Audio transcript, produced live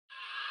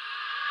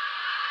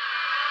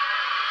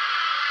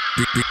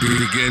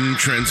Begin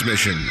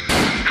transmission.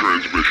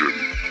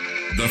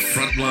 The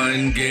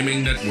Frontline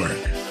Gaming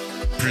Network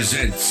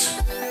presents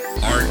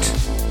Art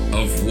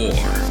of War.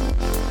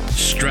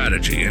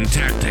 Strategy and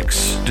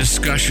tactics.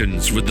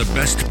 Discussions with the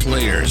best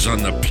players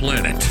on the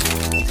planet.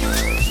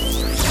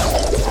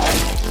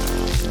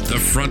 The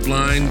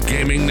Frontline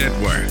Gaming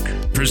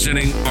Network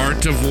presenting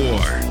Art of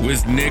War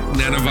with Nick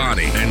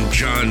Nanavati and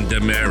John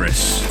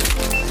Damaris.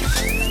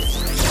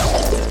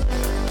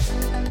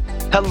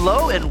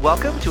 Hello and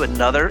welcome to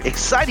another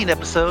exciting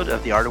episode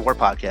of the Art of War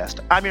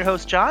podcast. I'm your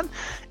host, John,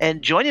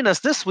 and joining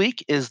us this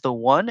week is the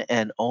one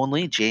and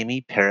only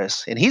Jaime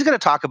Paris. And he's going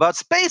to talk about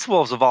Space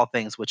Wolves of all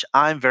things, which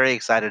I'm very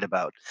excited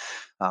about.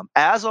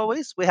 As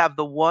always, we have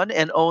the one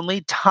and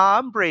only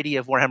Tom Brady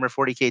of Warhammer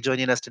 40K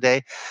joining us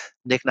today,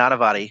 Nick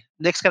Nanavati.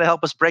 Nick's going to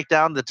help us break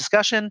down the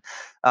discussion.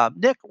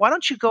 Nick, why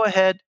don't you go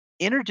ahead,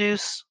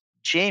 introduce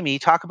Jaime,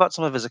 talk about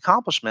some of his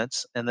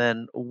accomplishments, and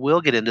then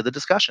we'll get into the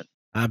discussion.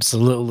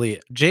 Absolutely.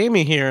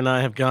 Jaime here and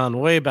I have gone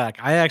way back.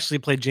 I actually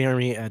played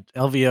Jeremy at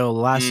LVO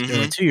last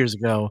 2 years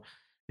ago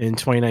in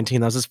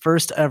 2019. That was his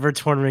first ever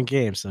tournament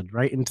game. So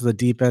right into the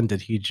deep end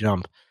did he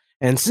jump.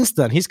 And since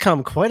then, he's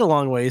come quite a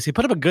long ways. He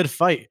put up a good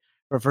fight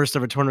for a first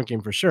ever tournament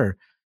game for sure.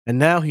 And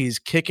now he's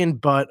kicking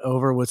butt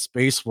over with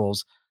Space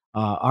Wolves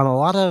on a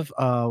lot of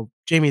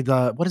Jaime,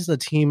 what is the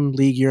team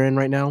league you're in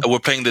right now? We're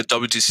playing the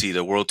WTC,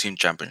 the World Team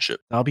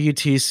Championship.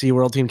 WTC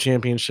World Team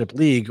Championship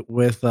League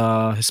with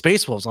his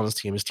Space Wolves on his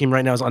team. His team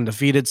right now is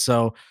undefeated,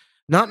 so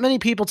not many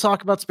people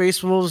talk about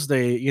Space Wolves.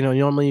 They,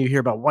 normally you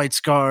hear about White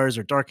Scars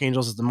or Dark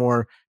Angels as the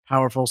more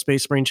powerful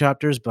Space Marine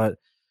chapters, but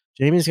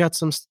Jaime's got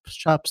some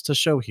chops to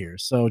show here.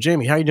 So,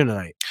 Jaime, how are you doing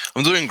tonight?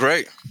 I'm doing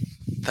great.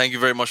 Thank you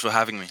very much for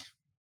having me.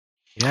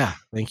 Yeah,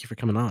 thank you for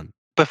coming on.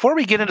 Before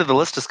we get into the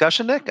list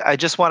discussion, Nick, I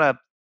just want to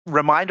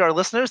remind our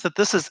listeners that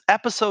this is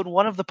episode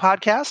 1 of the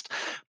podcast,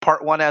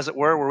 part 1, as it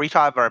were, where we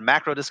talk our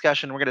macro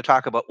discussion. We're going to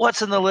talk about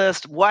what's in the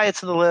list, why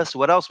it's in the list,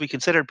 what else we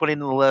considered putting in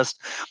the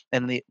list,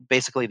 and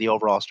basically the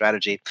overall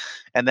strategy.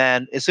 And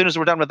then as soon as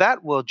we're done with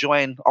that, we'll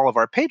join all of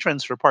our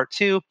patrons for part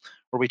 2,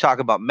 where we talk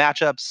about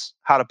matchups,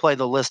 how to play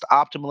the list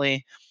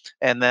optimally,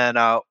 and then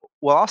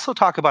we'll also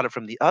talk about it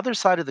from the other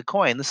side of the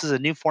coin. This is a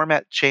new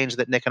format change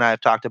that Nick and I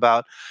have talked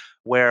about,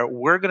 where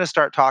we're going to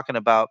start talking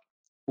about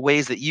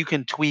ways that you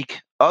can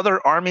tweak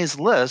other armies'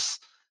 lists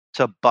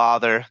to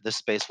bother the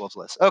Space Wolves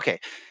list. Okay,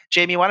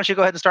 Jaime, why don't you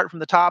go ahead and start from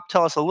the top?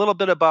 Tell us a little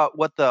bit about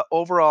what the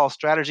overall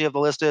strategy of the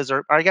list is,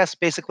 or I guess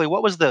basically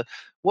what was the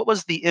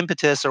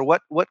impetus, or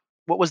what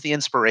was the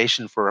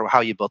inspiration for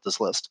how you built this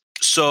list?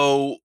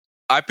 So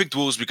I picked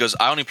Wolves because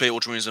I only play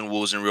Ultramarines and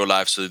Wolves in real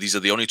life, so these are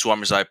the only 2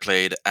 armies I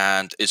played,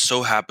 and it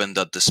so happened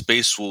that the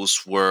Space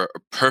Wolves were a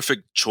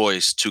perfect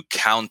choice to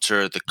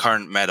counter the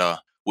current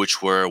meta,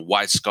 which were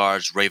White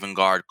Scars, Raven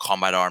Guard,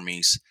 combat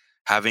armies.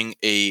 Having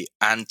a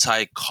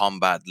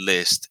anti-combat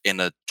list in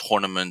a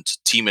tournament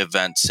team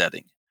event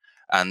setting.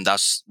 And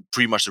that's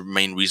pretty much the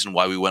main reason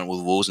why we went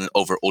with Wolves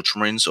over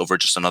Ultramarines, over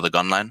just another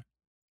gunline.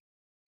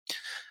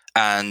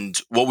 And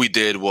what we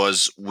did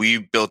was we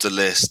built a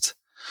list.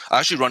 I'll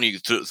actually run you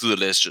through the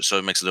list just so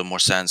it makes a little more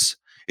sense.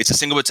 It's a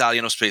single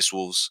battalion of Space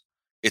Wolves.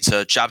 It's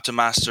a Chapter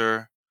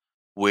Master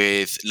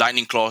with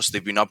Lightning Claws.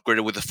 They've been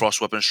upgraded with the Frost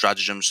Weapon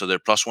Stratagem, so they're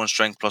 +1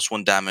 strength,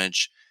 +1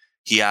 damage.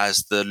 He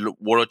has the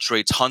Warlord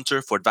traits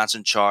Hunter for advance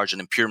and charge, and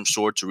Imperium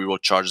Sword to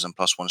reroll charges and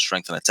 +1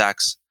 strength and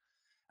attacks.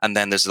 And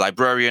then there's the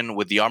Librarian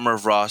with the Armour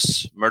of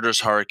Russ,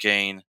 Murderous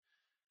Hurricane,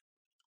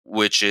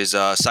 which is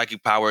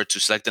psychic power to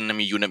select an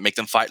enemy unit, make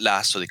them fight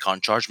last so they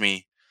can't charge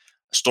me.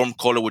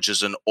 Stormcaller, which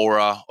is an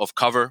aura of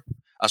cover,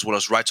 as well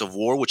as Rites of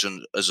War, which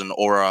is an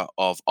aura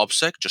of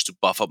obsec, just to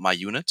buff up my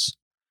units.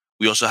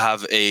 We also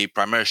have a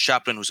Primaris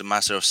Chaplain, who's a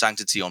Master of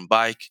Sanctity on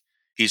bike.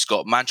 He's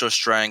got Mantra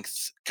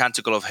Strength,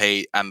 Canticle of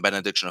Hate, and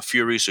Benediction of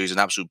Fury, so he's an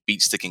absolute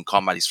beat stick in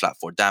combat. He's flat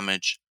 4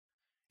 damage.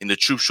 In the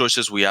troop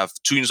choices, we have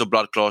 2 units of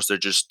Blood Claws. They're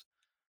just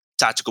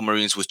tactical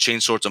Marines with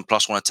Chainswords and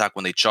 +1 attack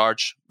when they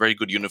charge. Very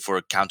good unit for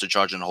a counter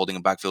charge and holding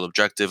a backfield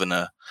objective. And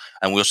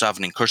we also have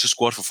an Incursor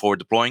Squad for forward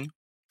deploying.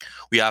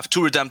 We have 2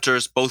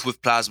 Redemptors, both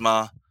with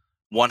Plasma.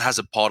 One has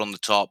a pod on the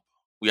top.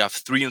 We have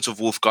 3 units of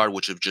Wolf Guard,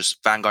 which are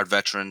just Vanguard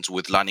veterans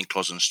with Lightning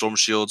Claws and Storm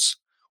Shields.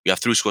 We have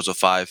 3 squads of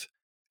 5.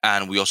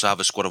 And we also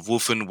have a squad of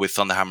Wulfen with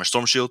Thunderhammer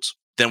Storm Shields.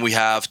 Then we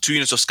have 2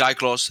 units of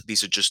Skyclaws.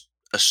 These are just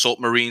Assault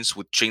Marines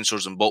with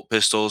Chainswords and Bolt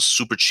Pistols.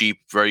 Super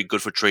cheap, very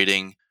good for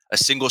trading. A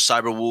single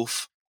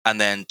Cyberwolf,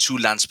 and then 2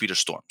 Landspeeder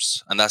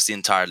Storms. And that's the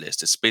entire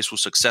list. It's Space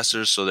Wolf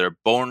successors, so they're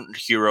Born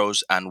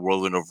Heroes and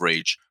Whirlwind of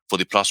Rage for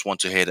the +1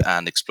 to hit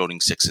and exploding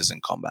 6s in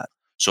combat.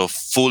 So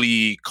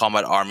fully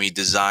combat army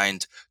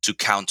designed to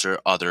counter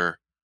other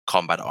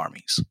combat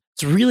armies.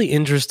 It's a really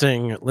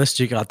interesting list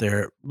you got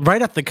there.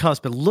 Right at the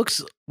cusp, it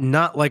looks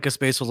not like a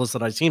Space Wolf list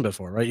that I've seen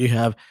before, right? You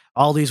have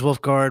all these Wolf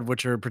Guard,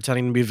 which are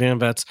pretending to be Van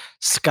Vets.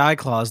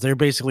 Skyclaws, they're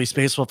basically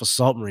Space Wolf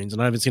Assault Marines,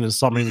 and I haven't seen an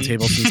Assault Marine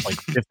table since like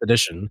 5th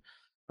edition.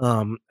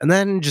 And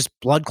then just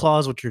Blood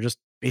Claws, which are just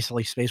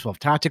basically Space Wolf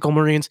Tactical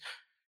Marines.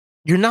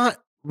 You're not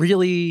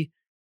really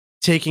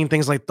taking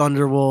things like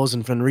Thunder Wolves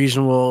and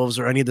Fenrisian Wolves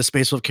or any of the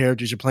Space Wolf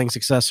characters. You're playing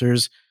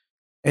successors.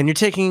 and you're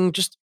taking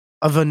just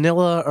a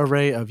vanilla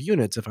array of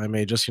units, if I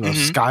may, just,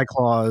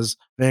 Skyclaws,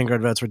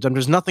 Vanguard Vets,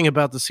 Redemptors. Nothing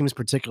about this seems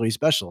particularly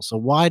special. So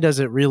why does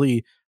it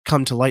really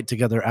come to light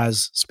together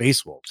as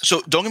Space Wolves?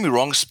 So don't get me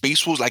wrong,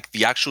 Space Wolves, like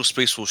the actual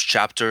Space Wolves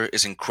chapter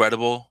is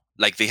incredible.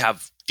 Like they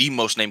have the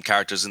most named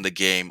characters in the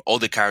game. All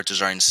the characters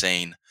are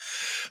insane.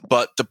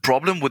 But the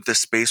problem with the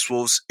Space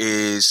Wolves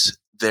is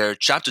their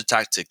chapter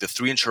tactic, the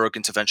 3-inch heroic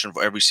intervention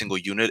for every single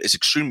unit, is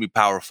extremely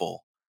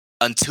powerful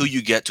until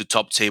you get to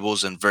top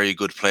tables and very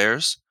good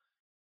players.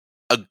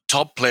 A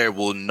top player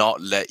will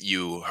not let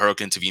you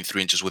heroic intervene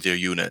 3 inches with your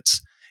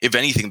units. If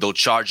anything, they'll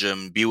charge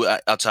him, be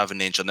outside of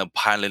an inch, and then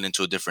pile it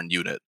into a different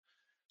unit.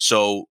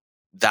 So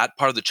that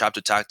part of the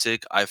chapter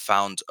tactic, I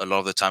found a lot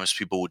of the times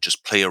people would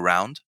just play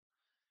around.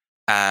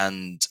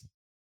 And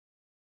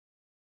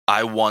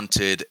I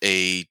wanted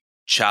a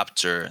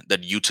chapter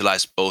that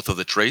utilized both of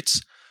the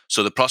traits.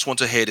 So the +1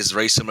 to hit is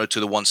very similar to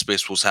the one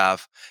Space Wolves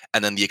have.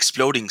 And then the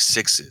exploding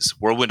 6s,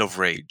 Whirlwind of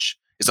Rage,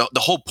 is the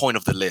whole point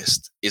of the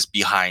list is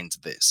behind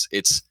this.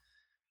 It's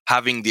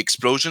having the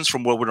explosions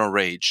from Whirlwind of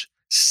Rage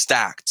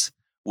stacked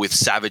with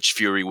Savage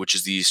Fury, which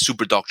is the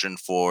super doctrine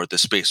for the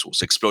Space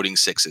Wolves, exploding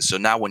 6s. So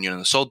now when you're in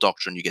the Assault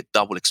Doctrine, you get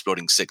double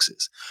exploding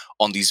 6s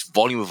on these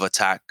volume of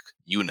attack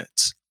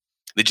units.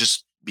 They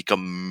just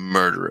become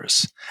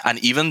murderous. And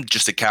even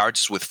just the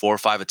characters with 4 or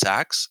 5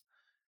 attacks,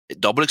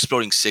 double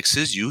exploding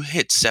 6s, you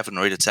hit 7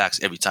 or 8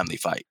 attacks every time they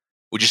fight,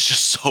 which is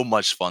just so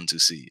much fun to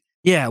see.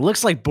 Yeah, it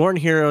looks like Born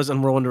Heroes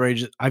and Whirlwind of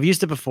Rage. I've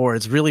used it before.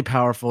 It's really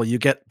powerful. You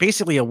get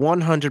basically a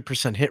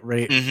 100% hit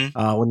rate when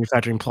you're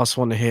factoring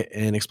 +1 to hit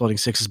and exploding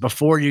 6s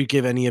before you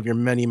give any of your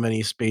many,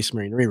 many Space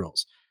Marine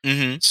rerolls.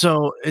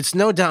 So it's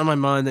no doubt in my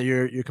mind that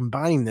you're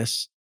combining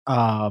this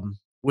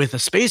with a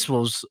Space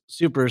Wolves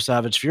Super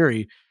Savage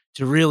Fury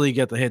to really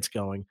get the hits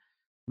going.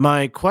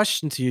 My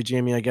question to you,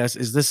 Jamie, I guess,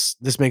 is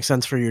this makes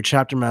sense for your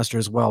chapter master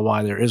as well,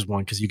 why there is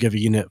one, because you give a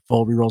unit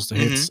full rerolls to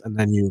hits and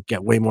then you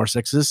get way more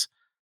 6s.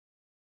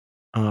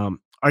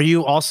 Are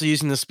you also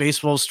using the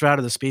Space Wolves strat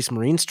or the Space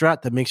Marine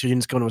strat that makes your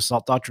units go into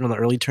Assault Doctrine on the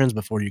early turns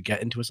before you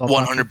get into Assault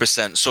Doctrine?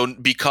 100%. So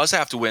because I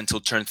have to wait until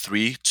turn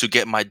 3 to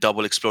get my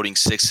double exploding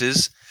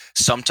 6s,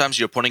 sometimes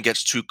your opponent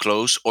gets too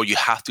close or you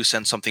have to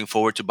send something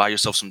forward to buy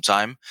yourself some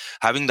time.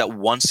 Having that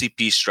 1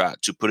 CP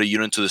strat to put a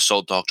unit into the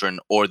Assault Doctrine,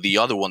 or the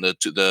other one,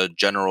 the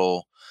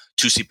general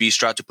 2 CP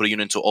strat to put a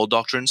unit into all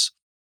doctrines,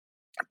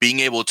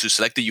 being able to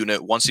select the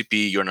unit, 1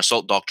 CP, you're an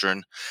Assault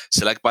Doctrine,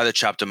 select by the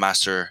Chapter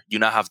Master, you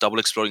now have double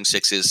exploding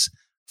 6s,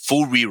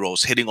 full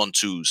rerolls, hitting on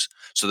 2s.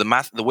 So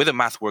the way the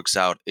math works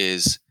out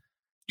is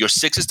your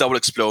 6s double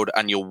explode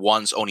and your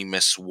 1s only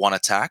miss 1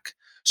 attack.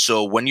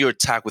 So when you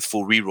attack with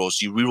full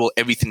rerolls, you reroll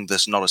everything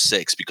that's not a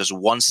 6, because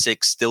 1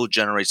 6 still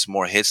generates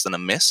more hits than a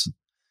miss.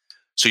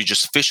 So you're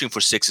just fishing for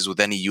 6s with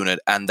any unit,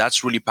 and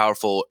that's really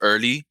powerful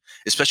early,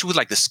 especially with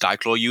like the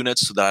Skyclaw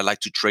units that I like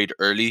to trade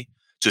early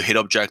to hit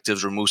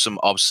objectives, remove some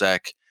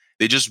obsec.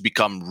 They just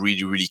become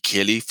really, really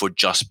killy for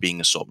just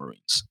being Assault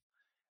Marines.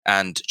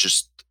 And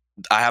just,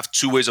 I have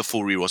 2 ways of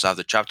full rerolls. I have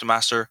the Chapter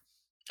Master,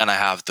 and I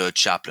have the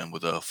Chaplain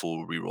with a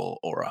full reroll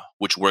aura,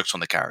 which works on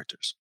the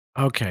characters.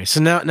 Okay, so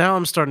now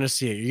I'm starting to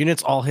see it. Your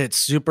units all hit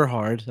super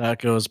hard. That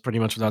goes pretty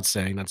much without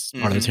saying. That's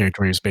part of the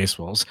territory of Space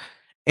Wolves.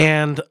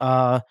 And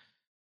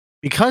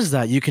because of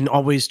that, you can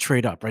always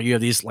trade up, right? You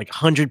have these like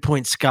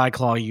 100-point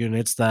Skyclaw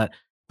units that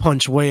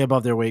punch way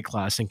above their weight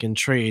class and can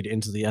trade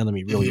into the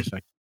enemy really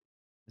effectively.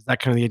 Is that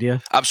kind of the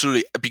idea?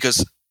 Absolutely,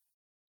 because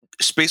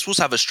Space Wolves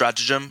have a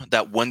stratagem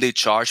that when they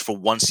charge for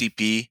 1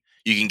 CP,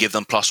 you can give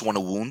them +1 a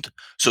wound.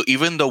 So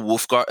even though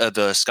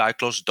the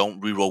Skyclaws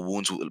don't reroll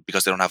wounds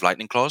because they don't have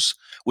Lightning Claws,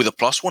 with a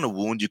 +1 a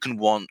wound, you can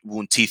wound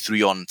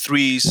T3 on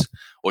 3s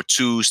or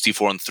 2s,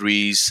 T4 on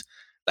 3s.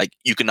 Like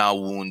you can now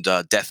wound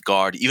Death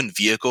Guard, even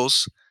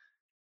vehicles.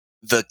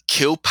 The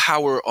kill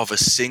power of a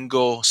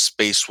single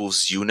Space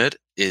Wolves unit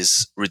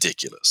is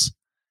ridiculous.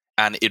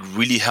 And it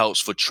really helps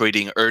for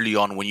trading early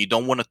on when you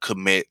don't want to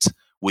commit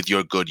with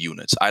your good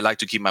units. I like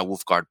to keep my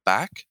Wolf Guard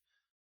back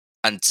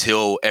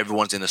until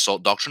everyone's in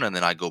Assault Doctrine, and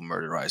then I go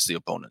murderize the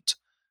opponent.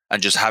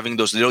 And just having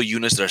those little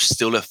units that are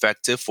still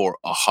effective for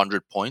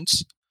 100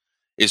 points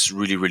is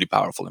really, really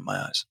powerful in my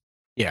eyes.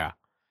 Yeah.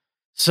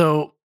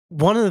 So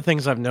one of the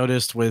things I've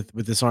noticed with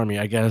this army,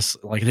 I guess,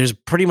 like there's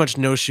pretty much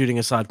no shooting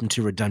aside from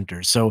 2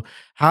 Redemptors. So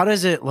how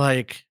does it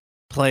like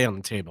play on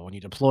the table when you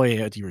deploy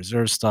it? Do you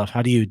reserve stuff?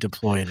 How do you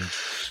deploy it?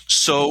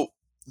 So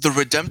the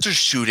Redemptor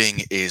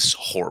shooting is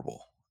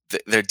horrible.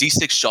 They're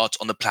D6 shots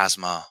on the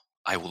plasma.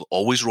 I will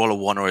always roll a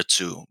 1 or a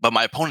 2, but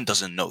my opponent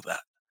doesn't know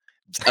that.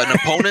 An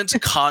opponent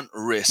can't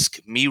risk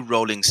me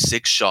rolling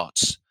 6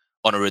 shots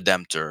on a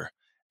Redemptor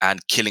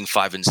and killing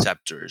 5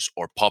 Inceptors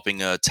or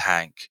popping a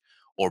tank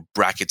or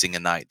bracketing a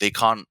knight. They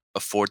can't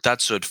afford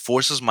that, so it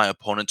forces my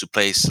opponent to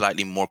play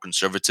slightly more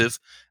conservative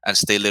and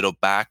stay a little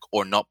back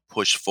or not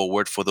push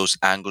forward for those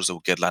angles that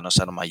will get line of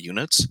sight on my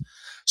units.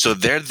 So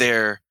they're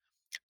there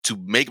to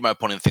make my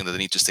opponent think that they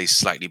need to stay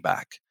slightly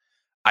back.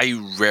 I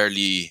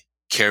rarely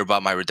care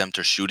about my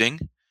Redemptor shooting.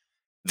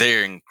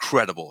 They're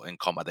incredible in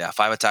combat. They have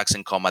 5 attacks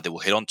in combat. They will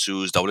hit on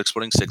 2s, double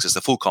exploding 6s,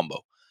 the full combo.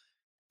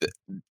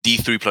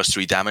 D3 plus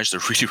 3 damage.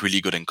 They're really,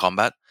 really good in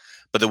combat.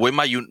 But the way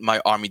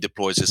my army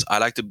deploys is I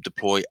like to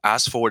deploy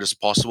as forward as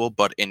possible,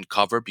 but in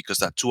cover, because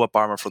that 2-up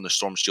armor from the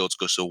Storm Shields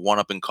goes to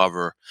 1-up in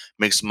cover,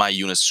 makes my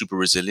units super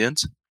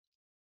resilient.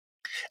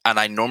 And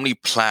I normally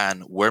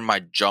plan where my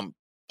jump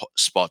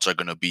spots are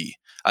going to be.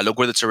 I look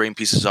where the terrain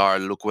pieces are, I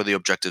look where the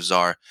objectives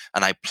are,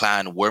 and I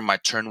plan where my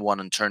turn 1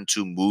 and turn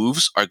 2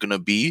 moves are going to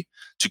be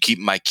to keep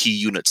my key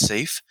units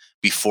safe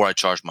before I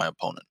charge my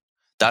opponent.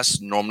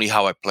 That's normally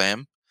how I play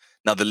him.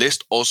 Now, the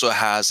list also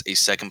has a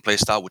second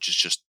playstyle, which is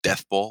just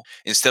Death Ball.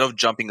 Instead of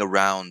jumping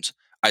around,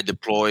 I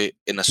deploy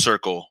in a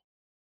circle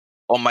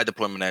on my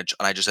deployment edge,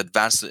 and I just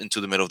advance it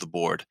into the middle of the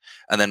board.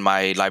 And then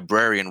my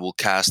Librarian will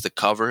cast the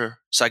cover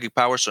psychic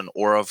power, so an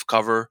aura of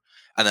cover,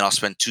 and then I'll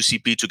spend 2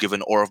 CP to give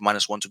an aura of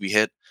 -1 to be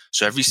hit.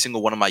 So every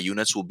single one of my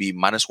units will be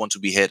 -1 to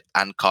be hit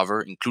and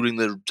cover, including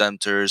the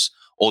Redemptors,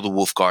 all the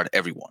Wolf Guard,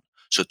 everyone.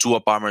 So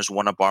 2-up armors,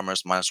 1-up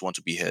armors, -1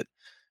 to be hit.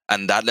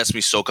 And that lets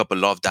me soak up a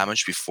lot of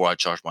damage before I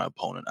charge my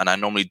opponent. And I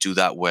normally do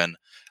that when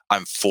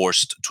I'm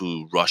forced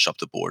to rush up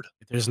the board.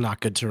 If there's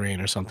not good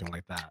terrain or something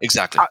like that.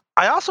 Exactly.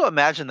 I also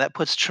imagine that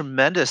puts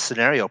tremendous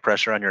scenario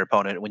pressure on your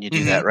opponent when you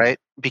do that, right?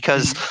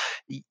 Because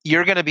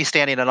you're going to be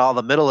standing on all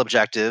the middle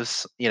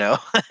objectives, and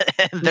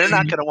they're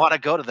not going to want to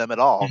go to them at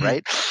all,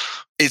 right?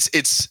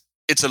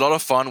 It's a lot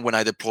of fun when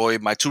I deploy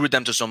my 2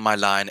 Redemptors on my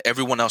line,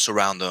 everyone else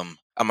around them,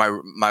 and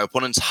my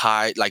opponents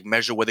hide, like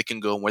measure where they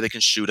can go and where they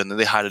can shoot, and then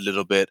they hide a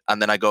little bit,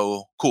 and then I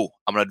go, cool,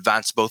 I'm going to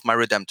advance both my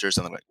Redemptors,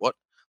 and they're like, what?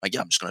 Like,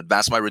 yeah, I'm just going to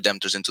advance my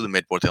Redemptors into the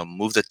midboard. They'll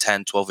move the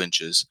 10, 12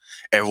 inches.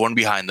 Everyone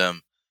behind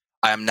them.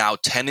 I am now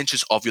 10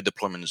 inches off your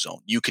deployment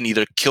zone. You can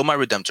either kill my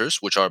Redemptors,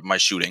 which are my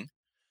shooting.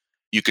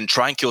 You can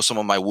try and kill some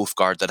of my Wolf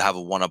Guard that have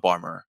a 1-up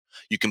armor.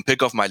 You can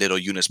pick off my little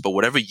units, but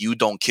whatever you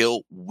don't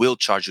kill will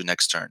charge you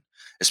next turn.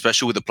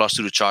 Especially with the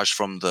 +2 to charge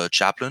from the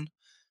Chaplain.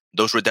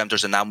 Those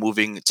Redemptors are now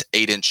moving to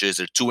 8 inches.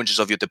 They're 2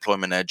 inches off your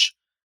deployment edge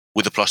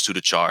with the +2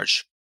 to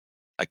charge.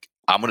 Like,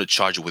 I'm going to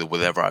charge you with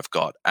whatever I've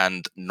got.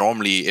 And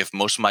normally, if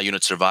most of my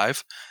units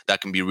survive,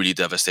 that can be really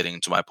devastating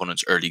to my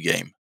opponent's early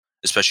game,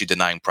 especially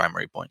denying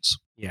primary points.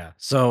 Yeah.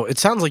 So it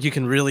sounds like you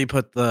can really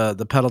put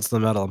the pedal to the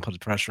metal and put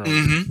pressure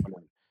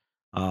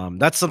on.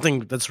 That's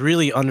something that's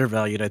really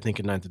undervalued, I think,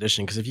 in 9th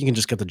edition, because if you can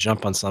just get the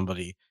jump on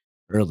somebody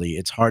early,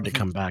 it's hard to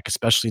come back,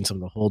 especially in some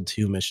of the hold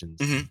 2 missions.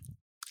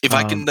 If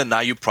I can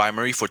deny you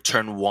primary for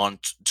turn 1,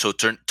 so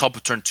top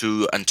of turn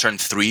 2 and turn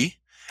 3,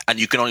 and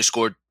you can only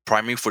score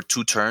primary for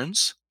 2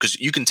 turns, because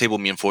you can table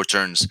me in 4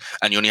 turns,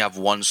 and you only have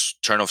 1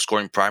 turn of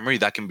scoring primary,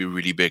 that can be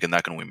really big, and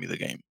that can win me the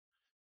game.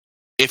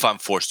 If I'm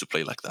forced to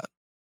play like that.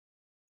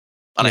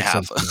 And Makes I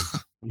have.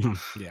 sense.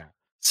 Yeah.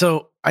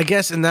 So I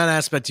guess in that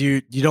aspect,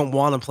 you don't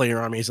want to play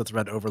your armies with the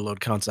red overload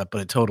concept,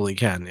 but it totally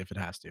can if it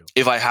has to.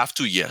 If I have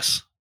to,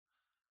 yes.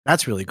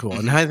 That's really cool.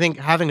 And I think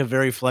having a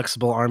very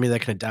flexible army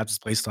that can adapt its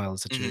playstyle and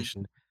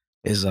situation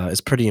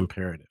is pretty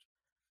imperative.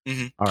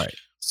 All right.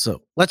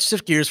 So let's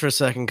shift gears for a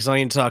second, because I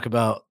need to talk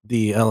about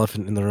the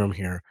elephant in the room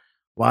here.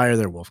 Why are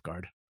there Wolf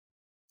Guard?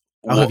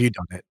 How have you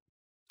done it?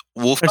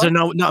 Wolf?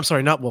 No, I'm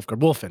sorry, not Wolf Guard.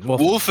 Wulfen.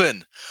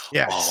 Wulfen.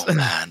 Yes. Oh,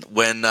 man.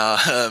 When,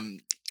 I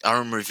don't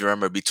remember if you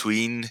remember,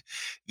 between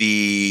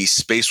the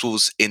Space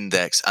Wolves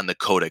Index and the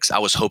Codex, I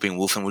was hoping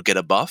Wulfen would get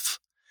a buff.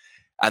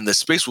 And the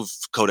Space Wolf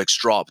Codex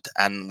dropped,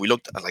 and we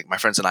looked, like my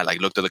friends and I,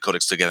 looked at the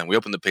Codex together, and we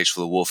opened the page for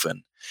the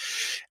Wulfen.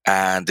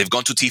 And they've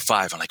gone to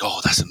T5. I'm like,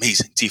 oh, that's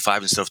amazing.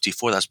 T5 instead of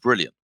T4, that's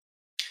brilliant.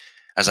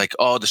 I was like,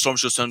 oh, the Storm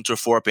Shields turned to a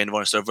 4-up invuln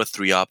instead of a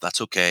 3-up, that's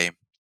okay.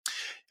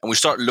 And we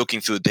start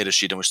looking through the data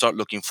sheet, and we start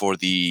looking for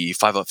the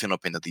 5-up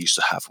Finopin that they used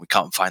to have. We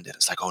can't find it.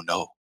 It's like, oh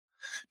no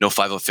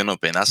 5-up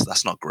Finopin.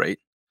 That's not great.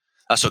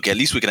 That's okay. At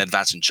least we can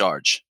advance and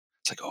charge.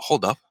 It's like, oh,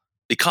 hold up.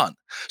 They can't.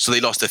 So they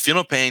lost the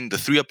Finopin, the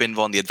 3-up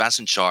invuln, the advance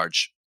and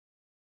charge.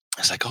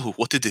 It's like, oh,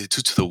 what did they do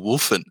to the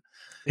Wulfen?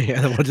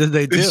 Yeah, what did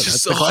they do?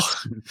 That's the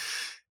question.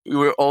 We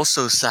were all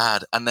so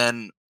sad. And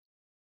then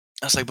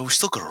I was like, but we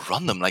still gotta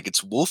run them. Like,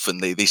 it's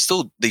Wulfen. They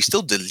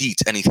still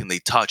delete anything they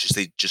touch.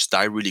 They just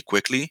die really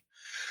quickly.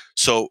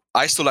 So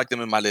I still like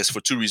them in my list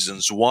for 2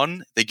 reasons.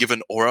 One, they give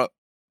an aura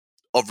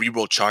of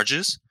reroll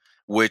charges,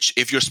 which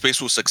if you're Space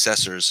Wolf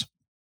successors,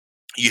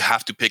 you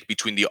have to pick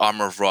between the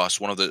Armour of Russ,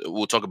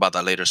 we'll talk about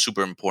that later,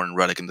 super important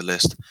relic in the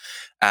list,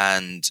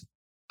 and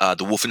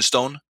the Wulfen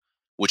Stone,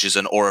 which is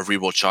an aura of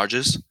reroll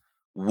charges.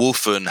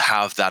 Wulfen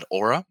have that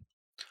aura,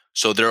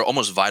 so they're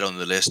almost vital in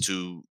the list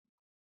to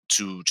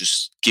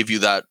just give you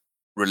that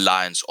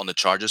reliance on the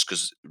charges,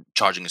 because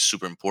charging is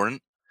super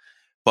important.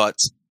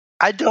 But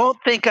I don't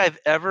think I've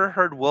ever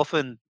heard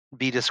Wulfen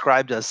be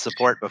described as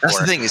support before. That's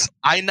the thing is,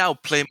 I now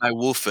play my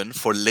Wulfen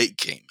for late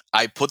game.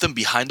 I put them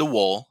behind the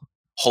wall,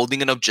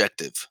 holding an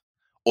objective,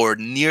 or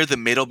near the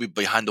middle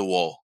behind the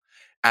wall,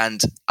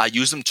 and I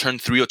use them turn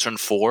 3 or turn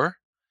 4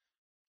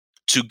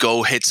 to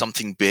go hit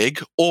something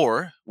big,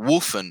 or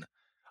Wulfen.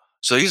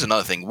 So here's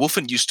another thing.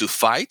 Wulfen used to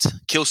fight,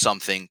 kill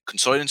something,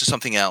 consolidate into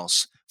something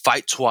else,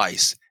 fight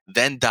twice,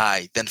 then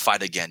die, then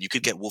fight again. You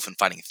could get Wulfen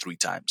fighting 3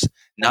 times.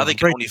 Now they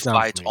can only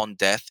fight on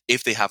death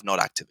if they have not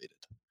activated.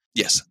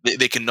 Yes,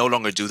 they can no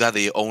longer do that.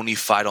 They only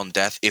fight on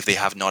death if they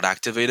have not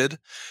activated.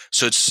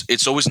 So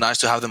it's always nice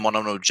to have them on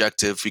an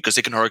objective because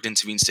they can hurriedly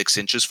intervene 6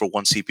 inches for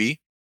 1 CP.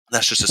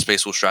 That's just a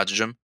Space Wolf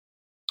stratagem.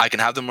 I can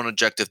have them on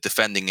objective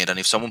defending it, and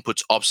if someone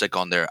puts OBSEC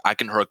on there, I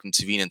can hurriedly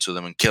intervene into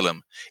them and kill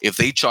him. If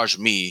they charge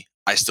me,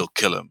 I still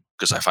kill him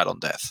because I fight on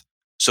death.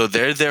 So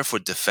they're there for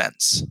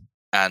defense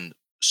and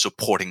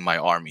supporting my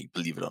army,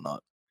 believe it or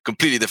not.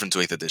 Completely different to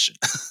 8th edition.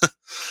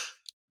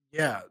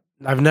 Yeah,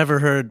 I've never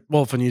heard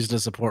Wulfen used a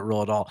support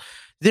role at all.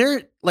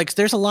 There's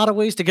a lot of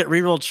ways to get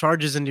reroll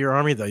charges into your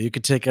army, though. You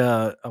could take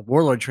a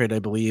Warlord trait, I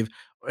believe,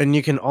 and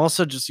you can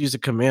also just use a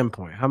command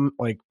point.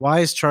 Why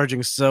is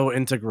charging so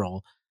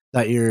integral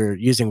that you're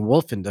using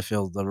Wulfen to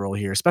fill the role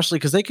here, especially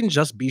because they can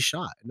just be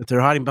shot. And if they're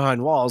hiding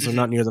behind walls, they're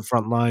not near the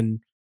front line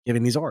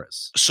giving these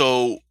auras.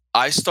 So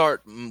I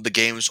start the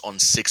games on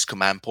 6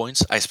 command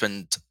points. I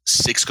spend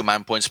 6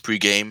 command points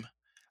pre-game.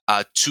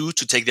 2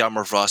 to take the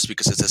Armour of Russ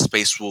because it's a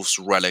Space Wolf's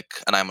relic,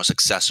 and I'm a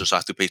successor, so I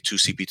have to pay 2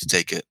 CP to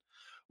take it.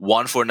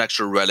 1 for an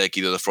extra relic,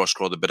 either the Frost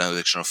Scroll or the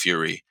Benediction of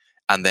Fury.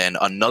 And then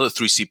another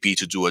 3 CP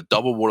to do a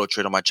double Warlord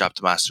trade on my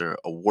Chapter Master,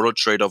 a Warlord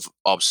trade of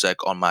OBSEC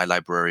on my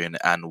Librarian,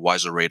 and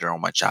Wise Orator on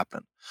my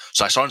Chaplain.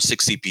 So I start on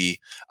 6 CP.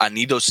 I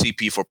need those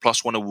CP for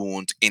 +1 a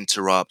wound,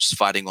 interrupts,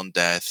 fighting on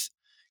death,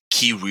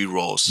 key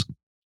rerolls.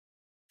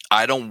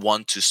 I don't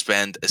want to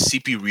spend a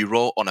CP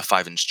reroll on a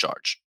 5-inch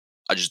charge.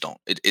 I just don't.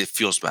 It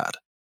feels bad.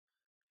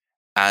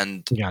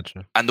 And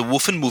Gotcha. And the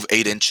Wulfen move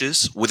 8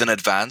 inches with an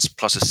advance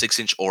plus a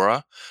 6-inch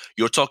aura.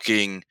 You're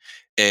talking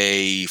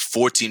a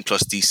 14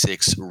 plus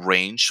D6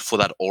 range for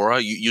that aura.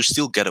 You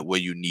still get it where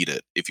you need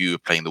it if you're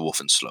playing the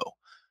Wulfen slow.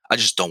 I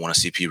just don't want a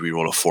CP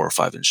reroll a 4 or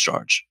 5-inch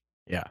charge.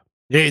 Yeah,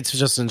 it's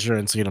just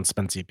insurance, so you don't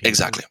spend CP.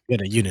 Exactly. You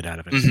get a unit out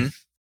of it. Mm-hmm.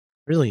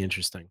 Really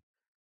interesting.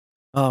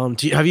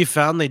 Have you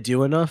found they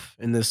do enough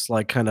in this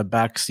kind of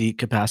backseat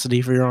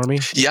capacity for your army?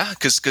 Yeah,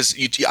 because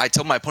I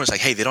tell my opponents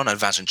hey, they don't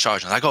advance and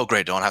charge, and I go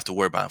great, don't have to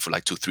worry about them for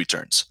 2-3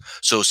 turns.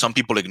 So some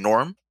people ignore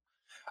them.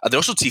 They're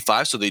also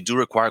T5, so they do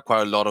require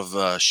quite a lot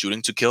of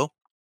shooting to kill.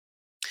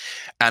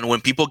 And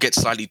when people get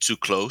slightly too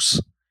close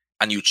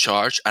and you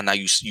charge, and now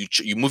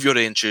you move your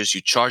 8 inches, you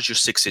charge your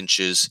 6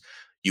 inches,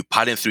 you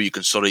pile in 3, you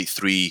consolidate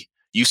 3.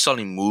 You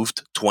suddenly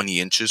moved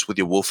 20 inches with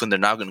your Wulfen. They're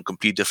now in a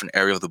complete different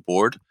area of the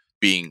board,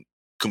 being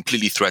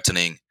completely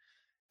threatening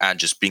and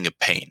just being a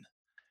pain.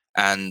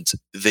 And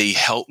they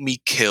help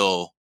me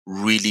kill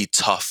really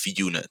tough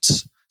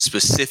units,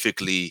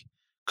 specifically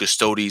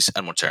Custodes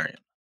and Mortarion,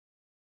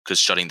 because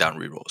shutting down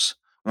rerolls.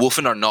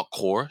 Wulfen are not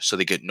core, so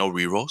they get no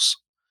rerolls.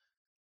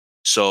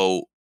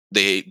 So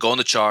they go on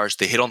the charge,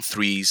 they hit on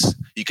 3s.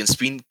 You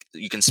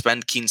can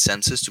spend keen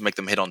senses to make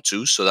them hit on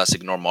 2s, so that's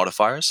ignore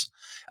modifiers.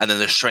 And then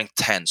they're strength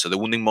 10, so they're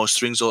wounding most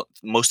things on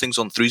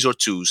 3s or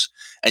 2s,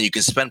 and you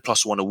can spend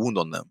 +1 a wound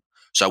on them.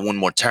 So I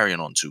wound Mortarion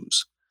on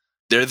 2s.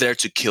 They're there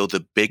to kill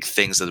the big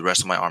things that the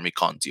rest of my army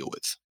can't deal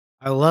with.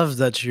 I love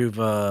that you've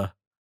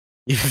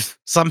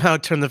somehow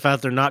turned the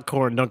fact they're not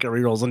core and don't get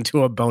rerolls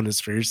into a bonus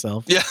for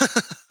yourself. Yeah.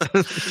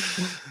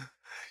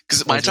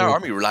 Because my entire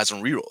army relies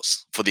on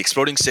rerolls. For the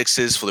exploding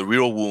 6s, for the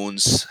reroll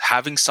wounds,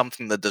 having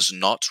something that does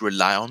not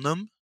rely on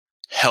them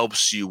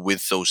helps you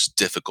with those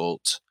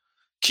difficult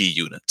key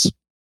units.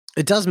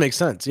 It does make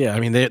sense. Yeah.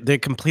 I mean, they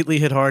completely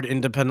hit hard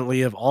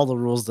independently of all the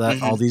rules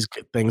that all these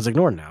things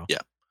ignore now. Yeah.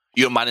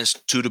 You're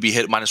 -2 to be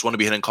hit, -1 to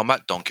be hit in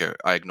combat, don't care.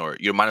 I ignore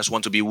it. You're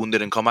 -1 to be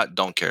wounded in combat,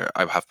 don't care.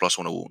 I have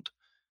 +1 a wound.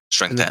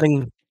 Strength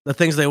 10. The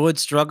things they would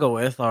struggle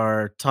with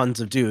are tons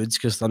of dudes,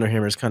 because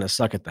Thunderhammers kind of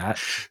suck at that.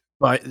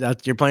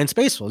 But you're playing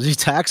Space Wolves. These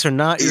attacks are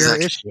not your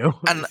issue.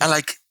 And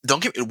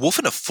don't get me,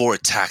 Wulfen have 4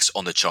 attacks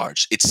on the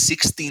charge. It's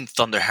 16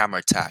 Thunderhammer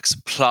attacks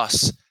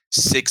plus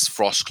 6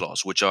 Frost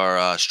Claws, which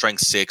are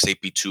strength 6,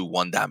 AP 2,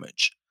 1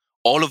 damage.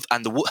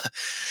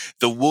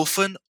 The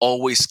Wulfen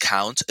always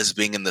count as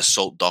being in the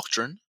Assault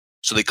Doctrine.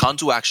 So they can't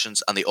do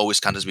actions, and they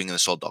always count as being in the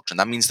Assault Doctrine.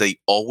 That means they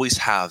always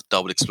have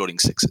double exploding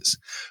 6s.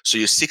 So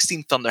your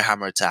 16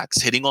 Thunderhammer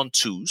attacks hitting on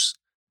 2s,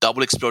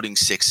 double exploding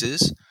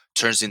 6s,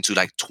 turns into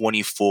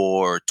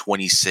 24,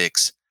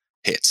 26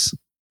 hits,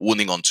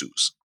 wounding on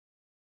 2s.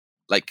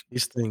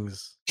 These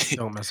things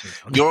don't mess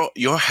around.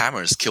 Your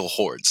hammers kill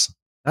hordes.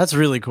 That's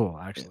really cool,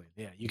 actually.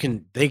 Yeah,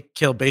 they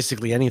kill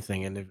basically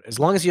anything, and as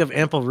long as you have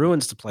ample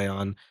ruins to play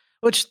on,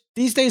 which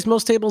these days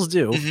most tables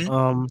do,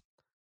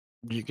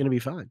 you're gonna be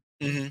fine.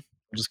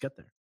 Just get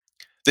there.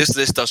 This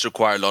list does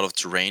require a lot of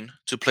terrain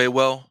to play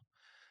well.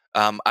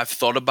 I've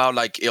thought about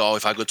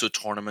if I go to a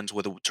tournament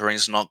where the terrain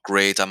is not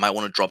great, I might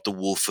want to drop the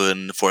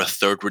Wulfen for a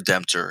 3rd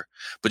Redemptor.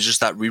 But just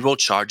that reroll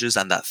charges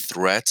and that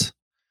threat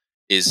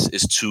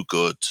is too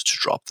good to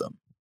drop them.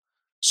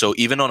 So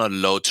even on a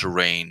low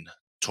terrain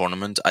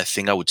tournament, I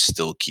think I would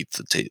still keep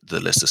the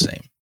list the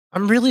same.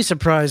 I'm really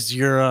surprised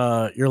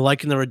you're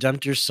liking the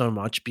Redemptors so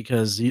much,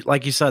 because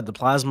like you said, the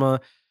Plasma,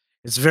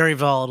 it's very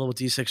volatile with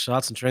D6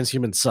 shots, and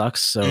Transhuman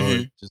sucks. So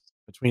just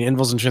between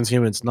Invils and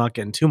Transhuman, it's not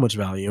getting too much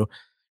value.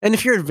 And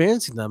if you're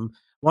advancing them,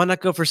 why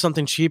not go for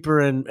something cheaper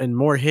and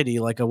more hitty,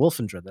 like a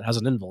Wulfen Dread that has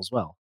an Invul as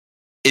well?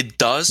 It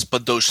does,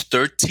 but those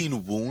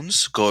 13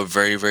 wounds go a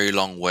very, very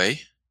long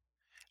way.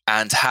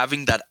 And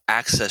having that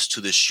access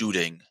to the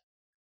shooting,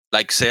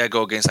 like say I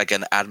go against like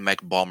an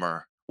AdMech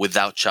bomber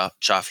without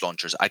chaff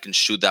launchers, I can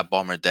shoot that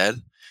bomber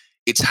dead.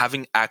 It's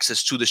having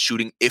access to the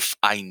shooting if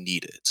I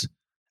need it.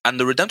 And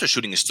the Redemptor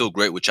shooting is still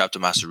great with Chapter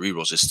Master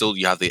rerolls. It's still,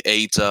 you have the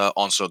 8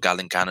 Onslaught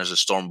Gatling Cannons, the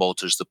Storm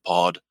Bolters, the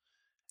Pod.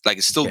 Like,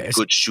 it's still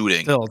good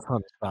shooting. Still a ton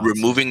of spots,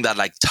 removing that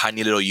like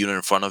tiny little unit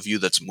in front of you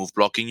that's move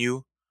blocking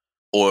you,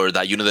 or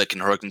that unit that can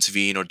Hurricane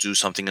intervene or do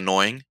something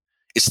annoying,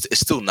 it's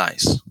still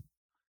nice.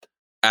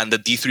 And the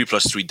D3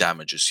 plus 3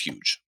 damage is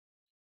huge.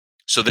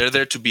 So they're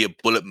there to be a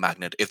bullet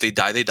magnet. If they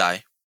die, they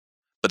die.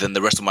 But then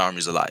the rest of my army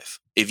is alive.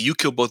 If you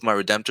kill both my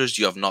Redemptors,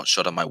 you have not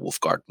shot at my Wolf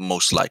Guard,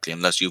 most likely,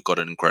 unless you've got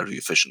an incredibly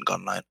efficient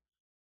gun line.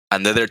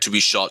 And they're there to be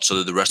shot so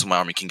that the rest of my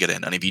army can get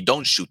in. And if you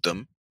don't shoot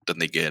them, then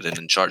they get in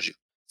and charge you.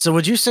 So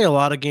would you say a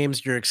lot of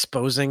games you're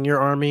exposing your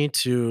army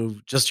to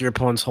just your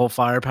opponent's whole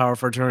firepower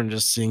for a turn and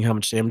just seeing how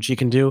much damage you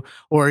can do?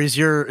 Or is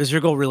your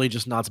goal really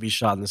just not to be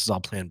shot and this is all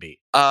plan B?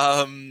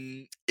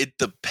 It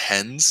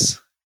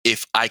depends.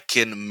 If I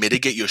can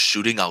mitigate your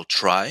shooting, I'll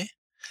try.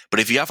 But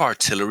if you have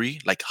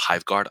artillery, like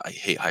Hive Guard, I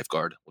hate Hive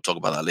Guard. We'll talk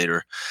about that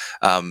later.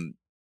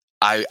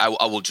 I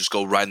will just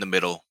go right in the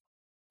middle.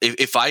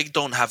 If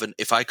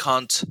I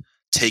can't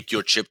take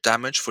your chip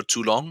damage for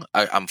too long,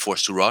 I'm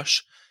forced to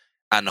rush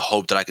and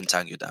hope that I can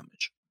tank your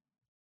damage.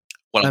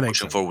 Well, I'm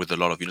pushing forward with a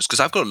lot of units,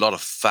 because I've got a lot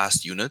of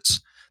fast units.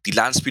 The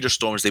Land Speeder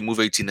Storms, they move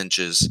 18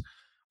 inches.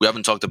 We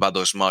haven't talked about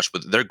those much,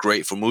 but they're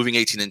great for moving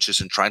 18 inches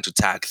and trying to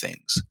tag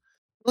things.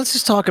 Let's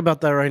just talk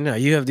about that right now.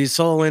 You have these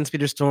solo Land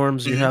Speeder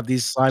Storms. You have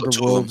these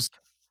Cyberwolves.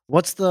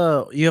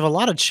 You have a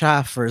lot of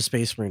chaff for a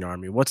Space Marine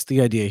army. What's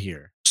the idea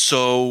here?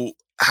 So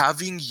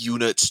having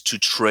units to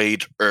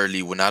trade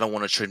early when I don't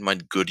want to trade my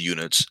good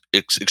units,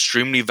 it's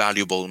extremely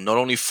valuable, not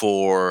only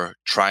for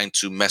trying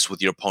to mess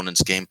with your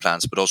opponent's game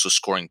plans, but also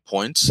scoring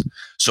points.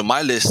 So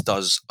my list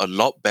does a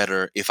lot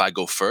better if I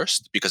go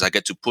first, because I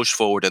get to push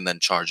forward and then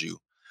charge you.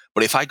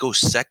 But if I go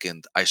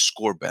second, I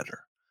score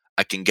better.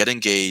 I can get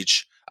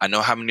engaged. I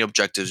know how many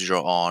objectives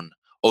you're on.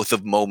 Oath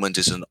of Moment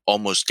is an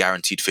almost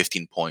guaranteed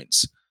 15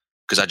 points,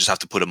 because I just have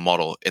to put a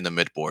model in the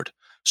midboard.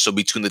 So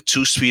between the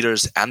 2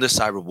 speeders and the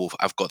Cyberwolf,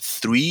 I've got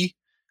 3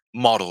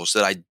 models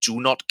that I do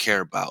not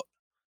care about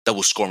that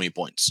will score me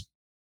points.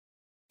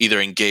 Either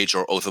Engage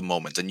or Oath of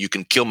Moment. And you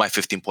can kill my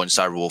 15-point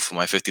Cyberwolf for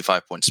my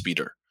 55-point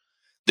speeder.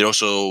 They're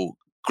also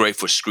great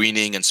for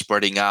screening and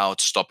spreading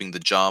out, stopping the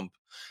jump,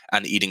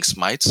 and eating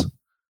smites.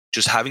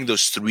 Just having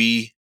those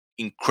 3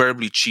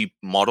 incredibly cheap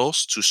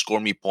models to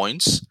score me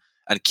points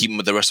and keep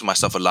the rest of my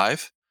stuff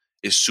alive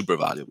is super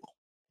valuable.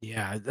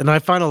 Yeah, and I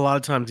find a lot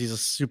of times these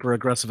super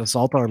aggressive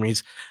assault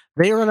armies,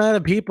 they run out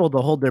of people to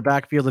hold their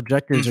backfield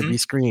objectives or be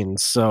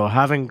screens. So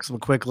having some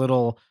quick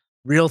little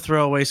real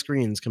throwaway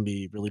screens can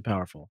be really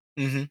powerful.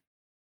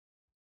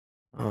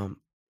 All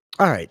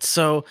right,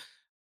 so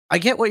I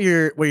get what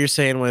you're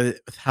saying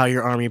with how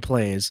your army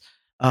plays,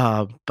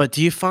 but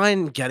do you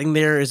find getting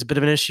there is a bit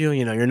of an issue?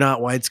 You know, you're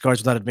not White Scars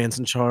without advance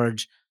and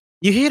charge.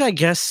 You hit, I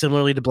guess,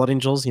 similarly to Blood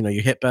Angels. You know,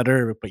 you hit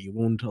better, but you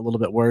wound a little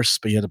bit worse,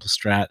 but you had a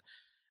strat.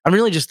 I'm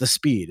really just the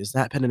speed. Has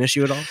that been an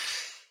issue at all?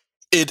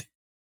 It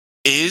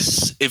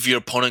is if your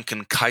opponent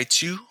can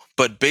kite you,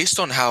 but based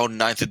on how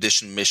 9th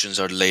edition missions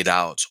are laid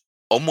out,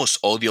 almost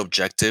all the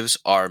objectives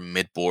are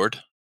mid-board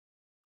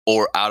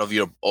or out of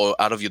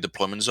your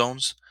deployment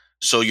zones.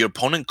 So your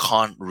opponent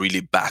can't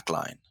really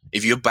backline.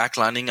 If you're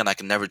backlining and I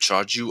can never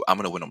charge you, I'm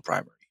going to win on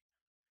primary.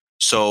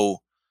 So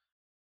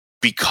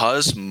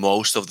because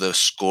most of the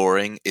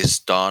scoring is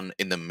done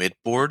in the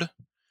mid-board,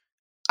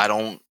 I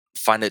don't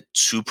find it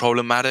too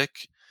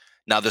problematic.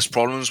 Now, there's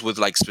problems with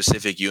like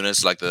specific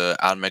units like the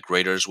AdMech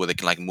Raiders where they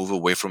can like move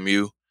away from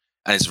you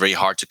and it's very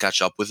hard to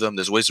catch up with them.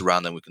 There's ways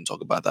around them. We can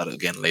talk about that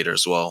again later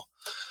as well.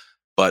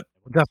 But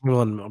definitely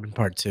one in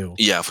part 2.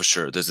 Yeah, for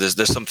sure.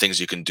 There's some things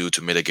you can do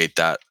to mitigate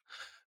that.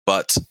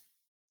 But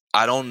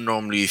I don't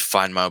normally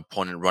find my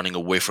opponent running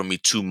away from me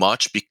too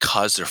much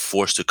because they're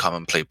forced to come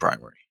and play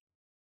primary.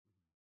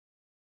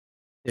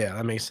 Yeah,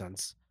 that makes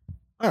sense.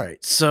 All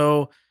right,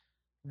 so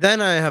then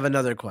I have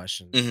another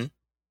question.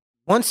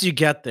 Once you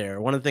get there,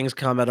 one of the things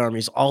combat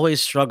armies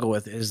always struggle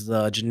with is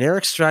the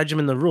generic stratagem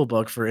in the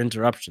rulebook for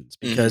interruptions.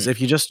 Because if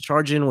you just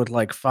charge in with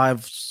like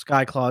 5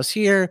 Skyclaws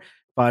here,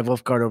 5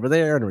 Wolf Guard over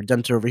there, and a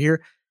Redemptor over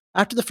here,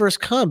 after the first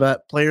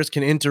combat, players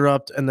can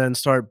interrupt and then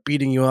start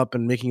beating you up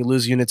and making you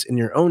lose units in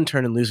your own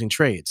turn and losing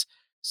trades.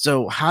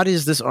 So how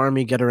does this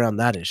army get around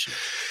that issue?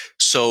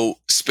 So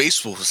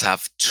Space Wolves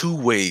have 2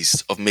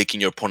 ways of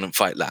making your opponent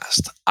fight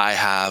last. I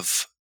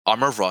have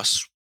Armour of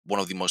Russ, one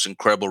of the most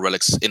incredible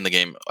relics in the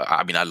game.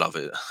 I mean, I love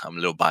it. I'm a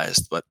little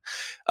biased, but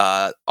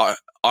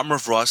Armour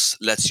of Russ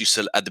lets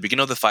you at the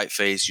beginning of the fight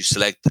phase, you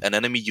select an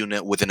enemy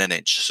unit within an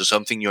inch, so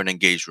something you're in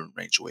engagement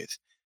range with.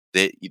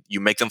 You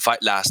make them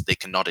fight last. They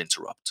cannot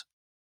interrupt.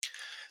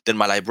 Then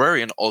my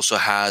Librarian also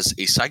has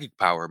a psychic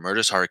power,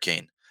 Murderous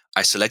Hurricane.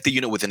 I select the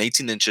unit within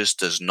 18 inches,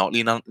 does not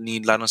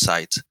need line of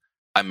sight.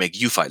 I make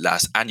you fight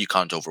last, and you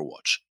can't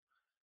overwatch.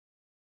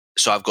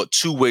 So I've got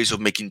 2 ways of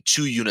making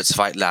 2 units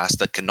fight last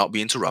that cannot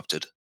be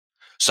interrupted.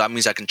 So that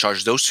means I can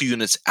charge those 2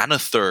 units and a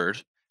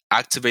third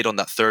activate on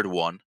that third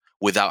one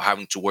without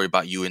having to worry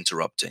about you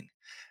interrupting.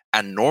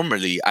 And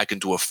normally I can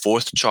do a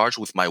fourth charge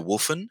with my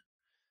Wulfen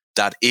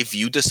that if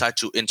you decide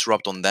to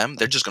interrupt on them,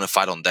 they're just going to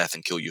fight on death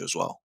and kill you as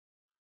well.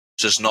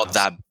 So it's not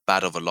that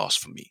bad of a loss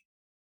for me.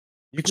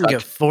 You can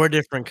get 4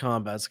 different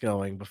combats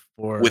going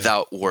before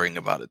without worrying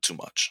about it too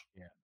much.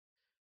 Yeah.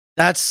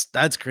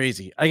 That's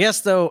crazy. I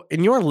guess though,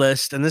 in your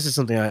list, and this is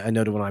something I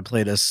noted when I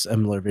played a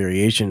similar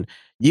variation,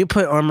 you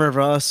put Armour of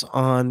Russ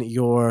on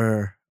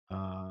your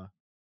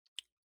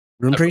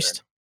Rune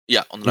Priest?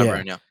 Yeah, on the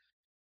Librarian, yeah.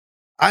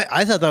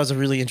 I thought that was a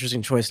really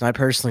interesting choice, and I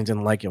personally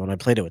didn't like it when I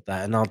played it with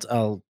that. And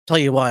I'll tell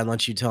you why and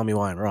let you tell me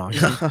why I'm wrong.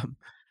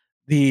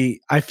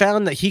 I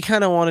found that he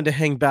kind of wanted to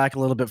hang back a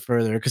little bit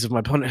further because if my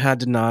opponent had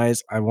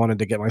denies, I wanted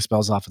to get my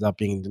spells off without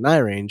being in deny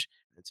range.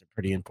 It's a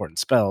pretty important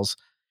spells.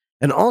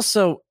 And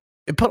also,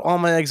 it put all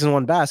my eggs in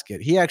one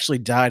basket. He actually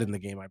died in the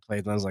game I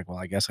played, and I was like, well,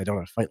 I guess I don't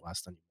have to fight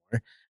last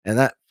anymore. And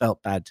that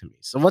felt bad to me.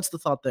 So what's the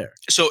thought there?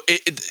 So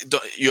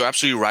you're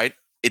absolutely right.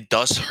 It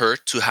does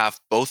hurt to have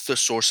both the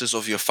sources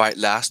of your fight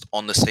last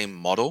on the same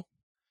model.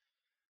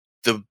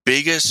 The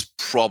biggest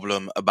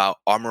problem about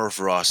Armour of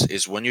Russ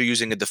is when you're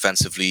using it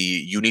defensively,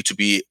 you need to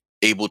be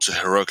able to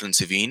heroically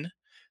intervene.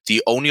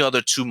 The only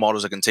other 2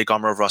 models that can take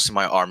Armour of Russ in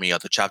my army are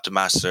the Chapter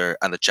Master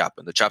and the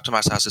Chaplain. The Chapter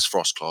Master has his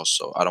Frost Claws,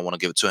 so I don't want to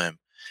give it to him.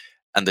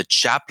 And the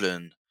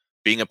Chaplain,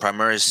 being a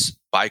Primaris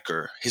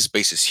biker, his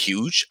base is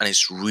huge, and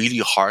it's really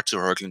hard to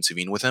heroically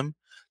intervene with him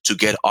to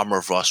get Armour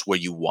of Russ where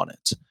you want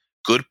it.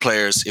 Good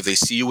players, if they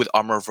see you with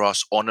Armour of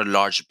Russ on a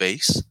large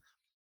base,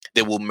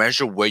 they will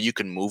measure where you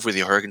can move with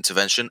your heroic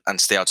intervention and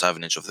stay outside of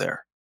an inch of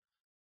there.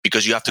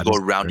 Because you have to go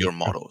around your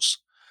models.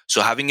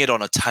 So having it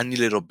on a tiny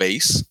little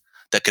base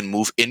that can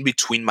move in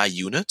between my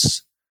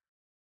units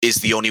is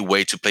the only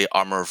way to play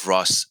Armour of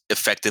Russ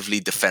effectively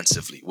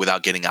defensively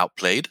without getting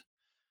outplayed.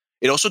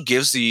 It also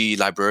gives the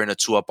Librarian a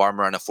 2-up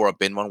armor and a 4-up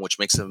bin one, which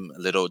makes him a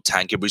little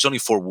tanky, but he's only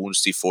 4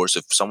 wounds D4, so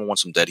if someone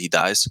wants him dead, he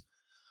dies.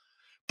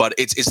 But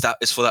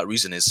it's for that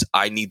reason, is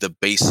I need the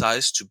base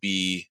size to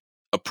be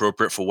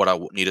appropriate for what I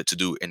need it to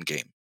do in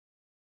game.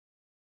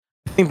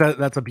 I think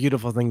that's a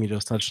beautiful thing you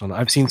just touched on.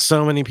 I've seen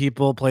so many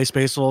people play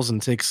Space Wolves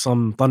and take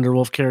some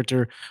Thunderwolf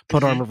character,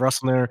 put Armour of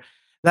Russ in there.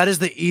 That is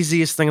the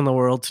easiest thing in the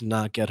world to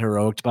not get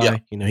heroic by.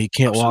 Yeah, he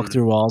can't walk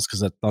through walls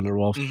because that's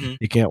Thunderwolf.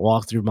 He can't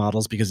walk through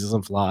models because he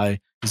doesn't fly.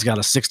 He's got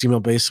a 60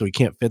 mil base, so he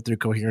can't fit through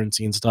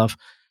coherency and stuff.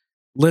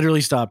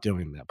 Literally stop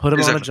doing that. Put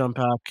him on a jump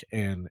pack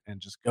and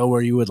just go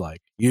where you would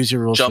like. Use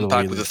your rules. Jump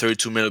pack with a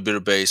 32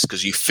 millimeter base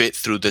because you fit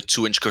through the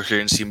 2-inch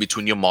coherency in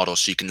between your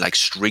models, so you can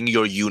string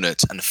your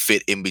units and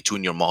fit in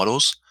between your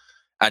models,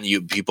 and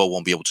people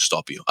won't be able to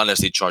stop you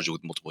unless they charge you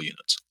with multiple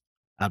units.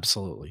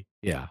 Absolutely,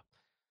 yeah.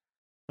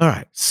 All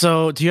right.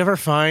 So, do you ever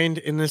find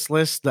in this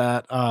list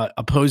that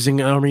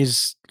opposing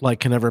armies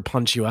can ever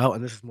punch you out?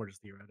 And this is more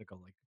just theoretical.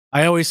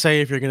 I always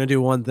say, if you're going to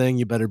do one thing,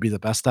 you better be the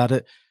best at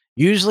it.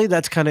 Usually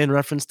that's kind of in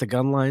reference to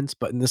gun lines,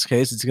 but in this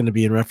case, it's going to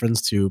be in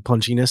reference to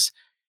punchiness.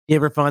 You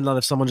ever find that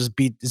if someone just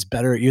is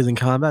better at you than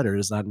combat, or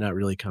does that not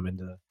really come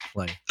into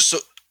play? So,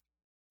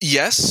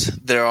 yes,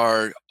 there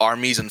are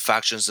armies and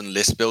factions and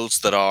list builds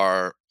that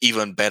are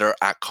even better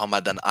at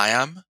combat than I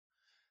am.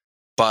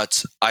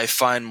 But I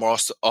find more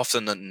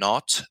often than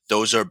not,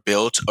 those are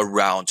built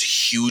around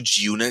huge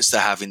units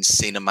that have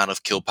insane amount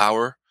of kill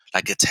power,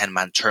 like a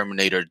 10-man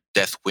Terminator,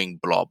 Deathwing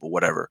Blob, or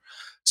whatever.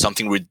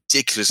 Something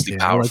ridiculously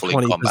powerful like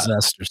 20 in combat.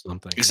 Possessed or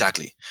something.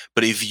 Exactly.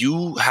 But if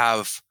you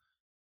have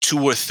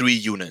 2 or 3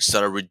 units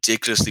that are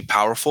ridiculously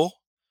powerful,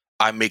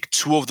 I make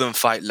 2 of them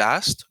fight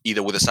last,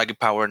 either with a psychic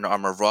power and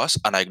Armour of Russ,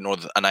 and I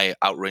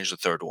outrange the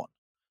third one.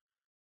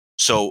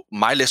 So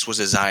my list was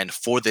designed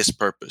for this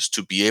purpose,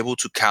 to be able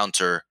to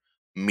counter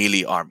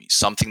melee armies,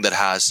 something that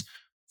has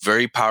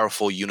very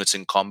powerful units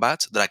in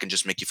combat that I can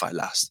just make you fight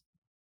last.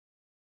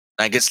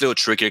 And it gets a little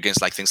trickier against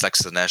things like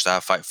Slanesh that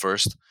have fight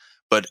first,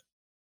 but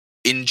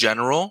in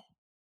general,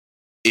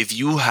 if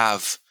you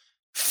have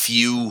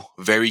few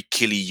very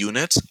killy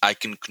units, I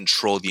can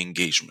control the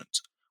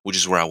engagement, which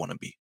is where I want to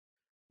be.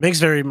 Makes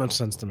very much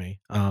sense to me.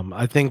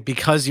 I think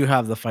because you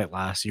have the fight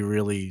last, you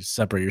really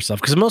separate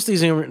yourself. Because most of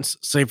these units,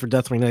 save for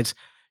Deathwing Knights,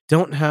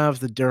 don't have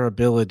the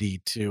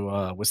durability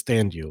to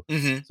withstand you.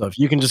 So if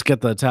you can just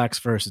get the attacks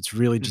first, it's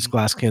really just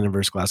glass cannon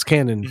versus glass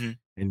cannon,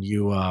 and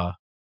you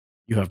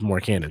have more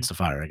cannons to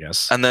fire, I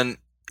guess. And then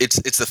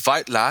it's the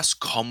fight last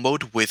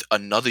comboed with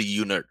another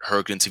unit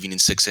Hurricane intervene in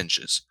 6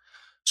 inches.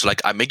 So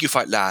I make you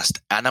fight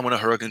last, and I'm going to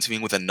Hurricane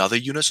intervene with another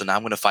unit. So now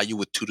I'm going to fight you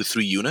with 2 to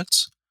 3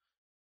 units.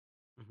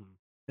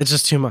 It's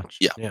just too much.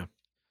 Yeah.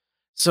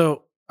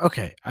 So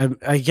okay,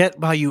 I get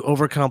how you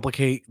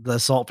overcomplicate the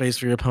assault phase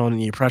for your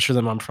opponent. You pressure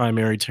them on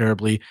primary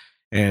terribly,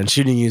 and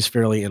shooting you is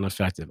fairly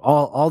ineffective.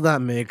 All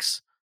that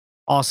makes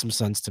awesome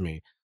sense to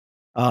me.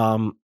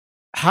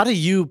 How do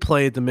you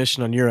play the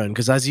mission on your end?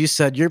 Because as you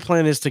said, your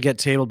plan is to get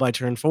tabled by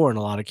turn 4 in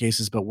a lot of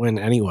cases, but win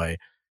anyway.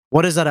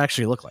 What does that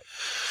actually look like?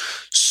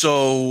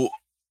 So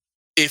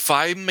if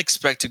I'm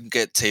expecting to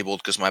get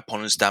tabled because my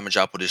opponent's damage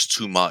output is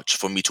too much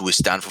for me to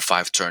withstand for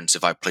 5 turns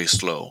if I play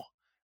slow,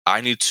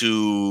 I need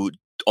to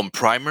on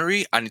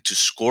primary, I need to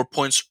score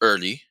points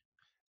early,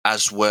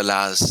 as well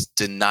as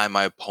deny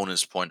my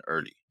opponent's point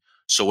early.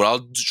 So what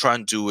I'll try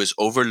and do is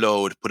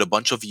overload, put a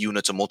bunch of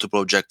units on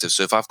multiple objectives.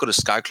 So if I've got a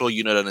Skyclaw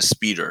unit and a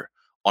Speeder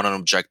on an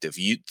objective,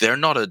 they're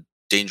not a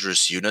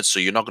dangerous unit, so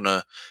you're not going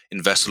to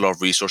invest a lot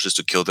of resources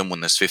to kill them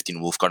when there's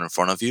 15 Wolfguard in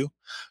front of you.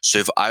 So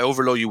if I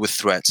overload you with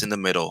threats in the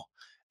middle,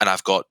 and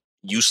I've got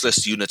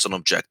useless units on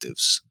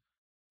objectives,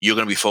 you're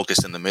going to be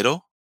focused in the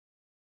middle,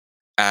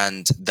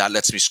 and that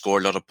lets me score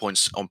a lot of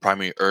points on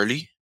primary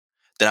early.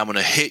 Then I'm going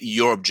to hit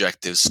your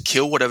objectives,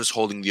 kill whatever's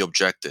holding the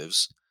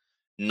objectives,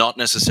 not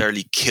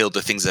necessarily kill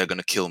the things that are going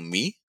to kill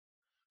me.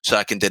 So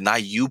I can deny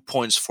you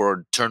points for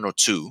a turn or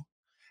two.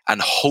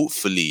 And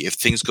hopefully, if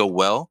things go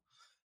well,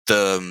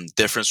 the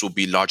difference will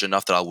be large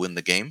enough that I'll win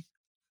the game.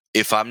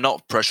 If I'm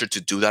not pressured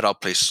to do that, I'll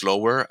play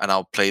slower and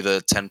I'll play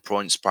the 10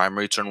 points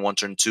primary turn 1,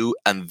 turn 2,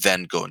 and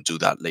then go and do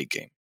that late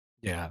game.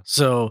 Yeah.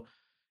 So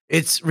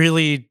it's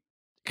really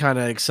kind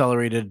of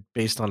accelerated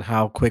based on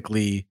how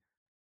quickly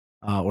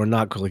or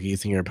not quickly you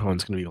think your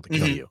opponent's going to be able to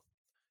kill you.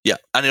 Yeah.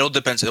 And it all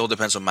depends on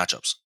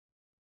matchups.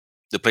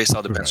 The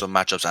playstyle depends on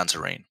matchups and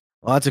terrain.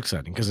 Well, that's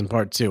exciting because in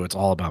part 2, it's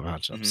all about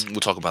matchups. We'll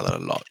talk about that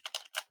a lot.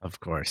 Of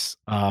course.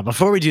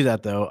 Before we do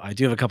that, though, I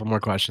do have a couple more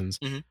questions.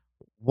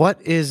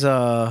 What is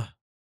your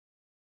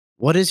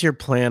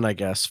plan, I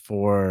guess,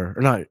 for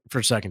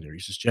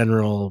secondaries? Just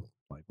general,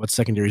 like what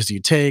secondaries do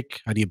you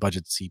take? How do you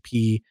budget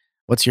CP?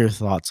 What's your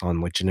thoughts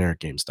on like generic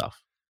game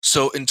stuff?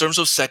 So in terms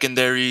of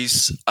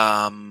secondaries,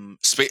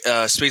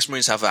 Space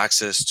Marines have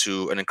access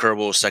to an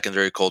incredible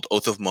secondary called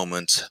Oath of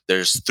Moment.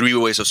 There's 3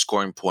 ways of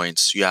scoring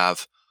points. You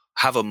have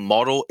a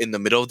model in the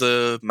middle of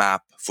the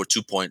map for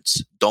 2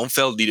 points. Don't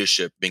fail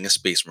leadership, being a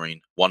Space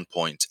Marine, 1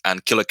 point.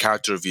 And kill a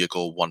character or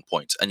vehicle, 1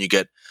 point. And you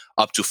get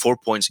up to 4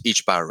 points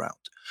each battle round.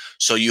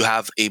 So you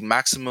have a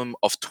maximum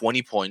of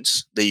 20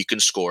 points that you can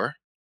score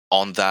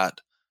on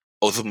that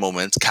Oath of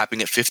Moment,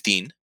 capping at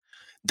 15.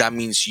 That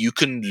means you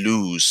can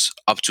lose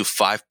up to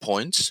 5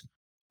 points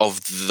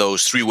of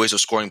those 3 ways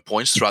of scoring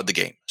points throughout the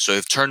game. So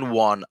if turn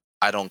 1,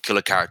 I don't kill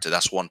a character,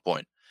 that's 1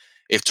 point.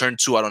 If turn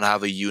 2, I don't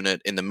have a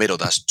unit in the middle,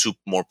 that's 2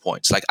 more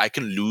points. Like I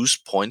can lose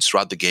points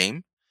throughout the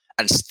game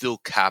and still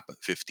cap at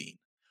 15,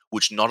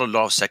 which not a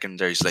lot of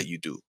secondaries let you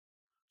do.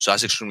 So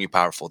that's extremely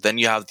powerful. Then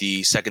you have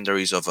the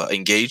secondaries of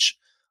Engage.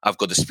 I've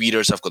got the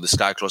Speeders, I've got the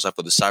Skyclaws, I've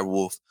got the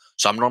Cyberwolf.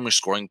 So I'm normally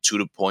scoring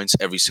 2 points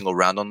every single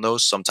round on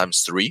those,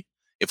 sometimes 3.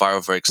 If I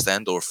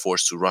overextend or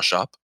forced to rush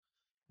up.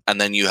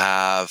 And then you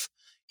have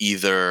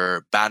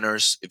either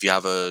banners, if you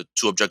have 2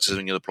 objectives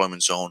in your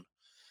deployment zone,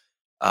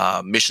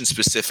 mission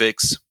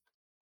specifics,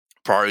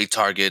 priority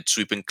target,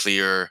 sweep and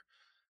clear,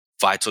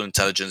 vital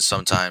intelligence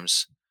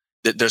sometimes.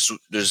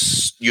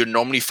 You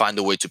normally find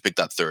a way to pick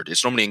that third.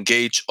 It's normally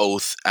Engage,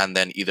 Oath, and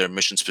then either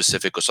mission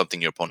specific or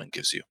something your opponent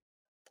gives you,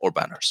 or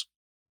banners.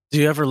 Do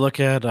you ever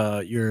look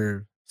at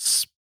your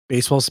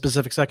baseball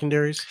specific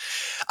secondaries?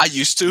 I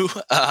used to.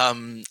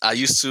 I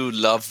used to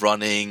love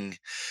running.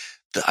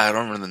 I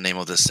don't remember the name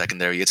of the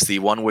secondary. It's the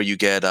one where you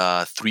get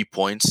 3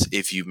 points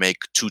if you make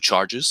 2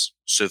 charges.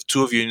 So if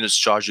 2 of your units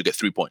charge, you get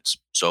 3 points.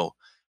 So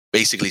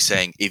basically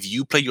saying if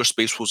you play your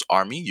Space Wolves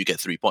army, you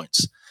get 3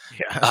 points.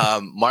 Yeah.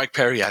 Mark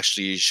Perry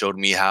actually showed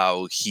me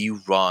how he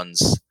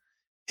runs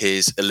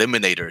his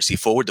eliminators. He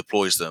forward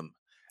deploys them.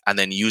 And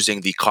then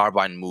using the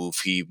carbine move,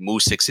 he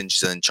moves 6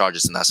 inches and then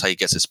charges. And that's how he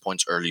gets his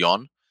points early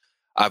on.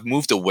 I've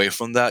moved away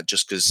from that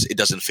just because it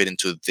doesn't fit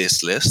into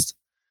this list.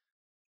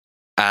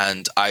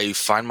 And I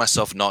find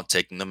myself not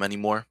taking them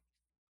anymore.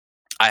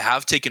 I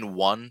have taken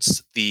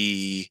once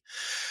the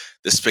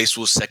Space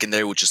Wolves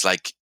secondary, which is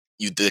like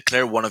you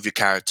declare one of your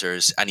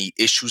characters and he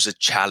issues a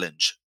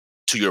challenge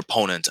to your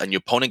opponent, and your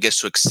opponent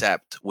gets to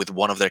accept with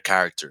one of their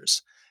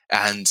characters.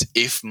 And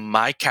if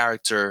my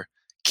character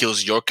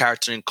kills your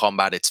character in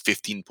combat, it's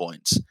 15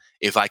 points.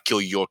 If I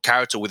kill your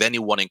character with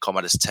anyone in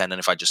combat, it's 10. And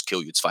if I just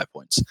kill you, it's 5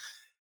 points.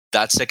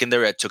 That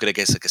secondary, I took it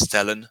against a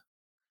Castellan.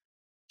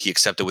 He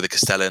accepted with a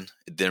Castellan.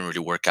 It didn't really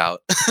work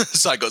out.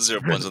 So I got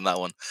 0 points on that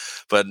one.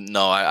 But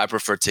no, I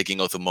prefer taking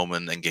Oath of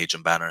Moment, Engage,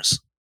 and banners.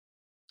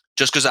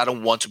 Just because I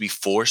don't want to be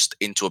forced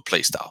into a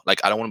playstyle.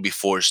 Like, I don't want to be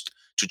forced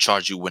to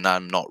charge you when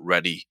I'm not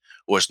ready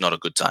or it's not a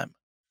good time.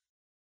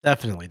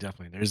 Definitely.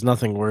 There's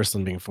nothing worse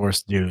than being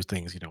forced to do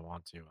things you don't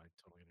want to. I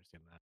totally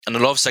understand that. And a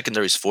lot of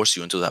secondaries force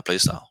you into that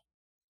playstyle.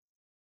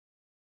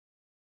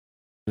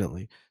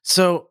 Definitely.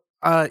 So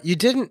you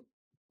didn't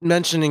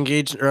mention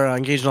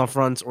engaging off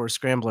fronts or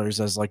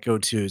scramblers as like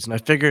go-tos, and I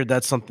figured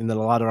that's something that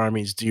a lot of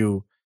armies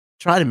do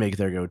try to make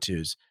their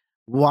go-tos.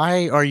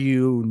 Why are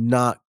you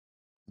not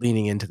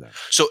leaning into that?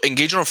 So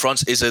engaging on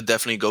fronts is a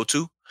definitely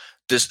go-to.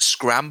 This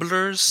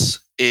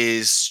scramblers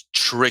is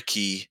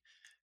tricky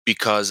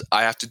because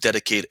I have to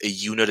dedicate a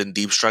unit in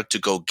Deep Strike to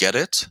go get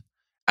it.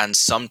 And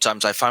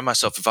sometimes I find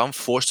myself, if I'm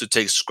forced to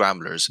take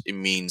scramblers, it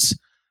means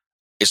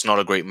it's not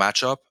a great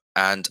matchup.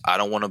 And I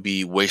don't want to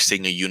be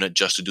wasting a unit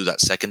just to do that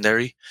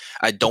secondary.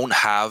 I don't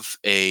have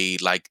a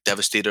like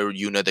Devastator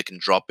unit that can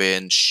drop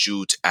in,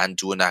 shoot, and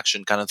do an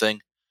action kind of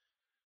thing.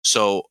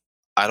 So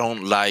I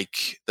don't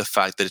like the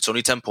fact that it's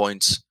only 10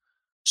 points.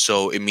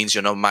 So it means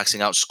you're not maxing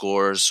out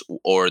scores,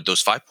 or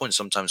those 5 points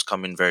sometimes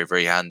come in very,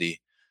 very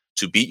handy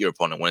to beat your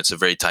opponent when it's a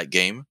very tight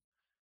game.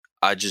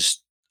 I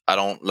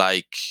don't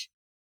like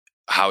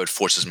how it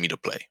forces me to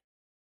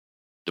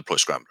deploy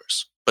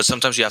scramblers. But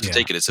sometimes you have to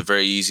take it. It's a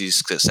very easy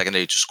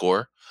secondary to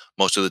score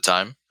most of the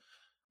time.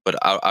 But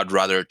I'd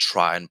rather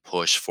try and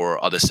push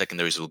for other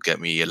secondaries that will get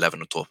me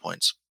 11 or 12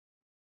 points.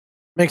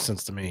 Makes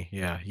sense to me.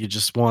 Yeah, you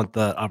just want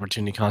the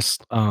opportunity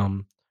cost.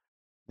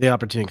 The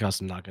opportunity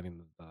cost of not getting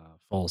the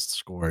full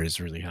score is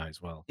really high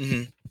as well.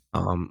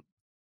 Um,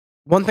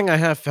 One thing I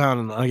have found,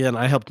 and again,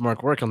 I helped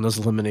Mark work on those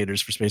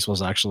eliminators for Space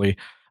Wolves actually,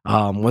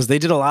 was they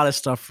did a lot of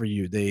stuff for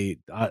you. They,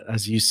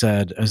 as you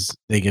said, as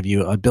they give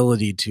you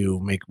ability to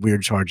make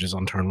weird charges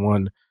on turn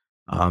one.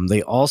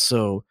 They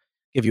also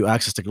give you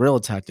access to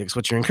guerrilla tactics,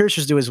 which your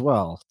incursors do as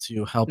well,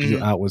 to help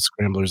you out with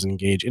scramblers and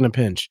engage in a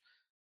pinch.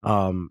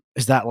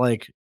 Is that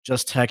like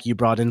just tech you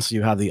brought in so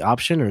you have the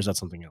option, or is that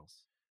something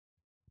else?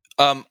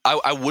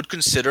 I would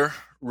consider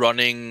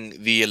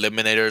running the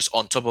eliminators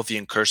on top of the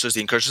incursors.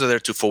 The incursors are there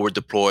to forward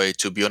deploy,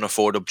 to be on a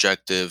forward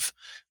objective,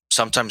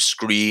 sometimes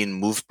screen,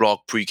 move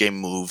block, pre-game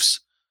moves.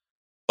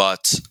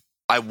 But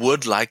I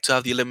would like to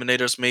have the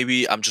eliminators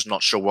maybe. I'm just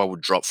not sure what I would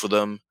drop for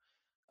them.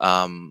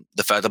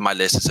 The fact that my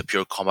list is a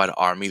pure combat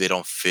army, they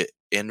don't fit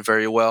in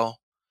very well.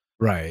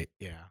 Right,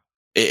 yeah.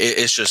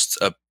 It's just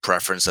a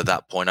preference at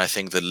that point. I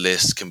think the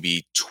list can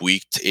be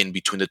tweaked in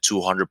between the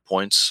 200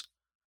 points,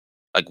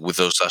 like with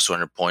those last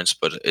 200 points,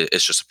 but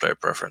it's just a player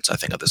preference, I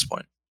think, at this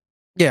point.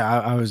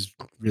 Yeah, I was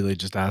really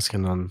just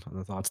asking on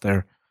the thoughts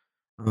there.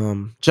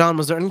 John,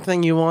 was there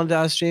anything you wanted to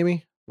ask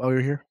Jamie while we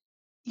were here?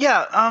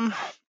 Yeah.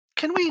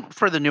 Can we,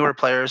 for the newer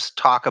players,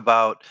 talk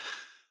about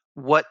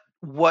what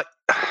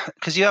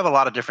because you have a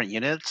lot of different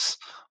units,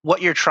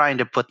 what you're trying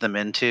to put them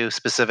into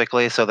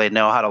specifically so they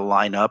know how to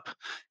line up?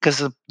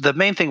 Because the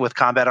main thing with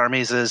combat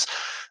armies is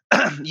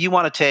you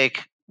want to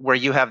take where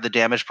you have the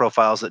damage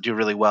profiles that do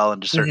really well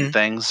into certain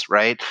things,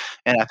 right?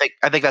 And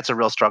I think that's a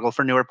real struggle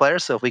for newer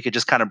players. So if we could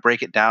just kind of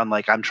break it down,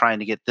 like I'm trying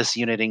to get this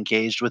unit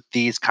engaged with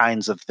these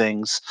kinds of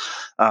things,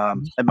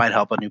 it might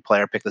help a new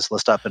player pick this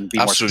list up and be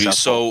more successful.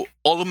 So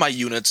all of my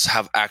units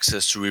have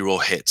access to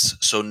reroll hits.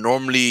 So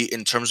normally,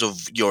 in terms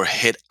of your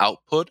hit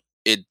output,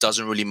 it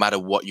doesn't really matter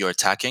what you're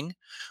attacking.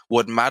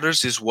 What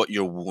matters is what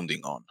you're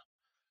wounding on.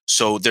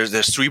 So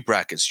there's three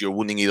brackets. You're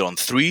wounding either on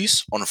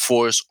 3s, on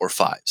 4s, or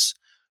 5s.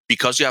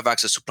 Because you have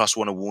access to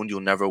 +1 a wound, you'll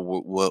never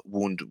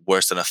wound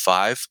worse than a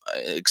 5,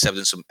 except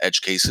in some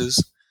edge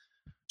cases.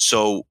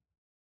 So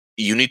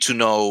you need to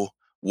know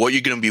what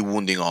you're going to be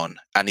wounding on,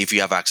 and if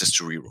you have access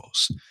to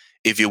rerolls.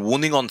 If you're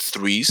wounding on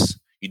 3s,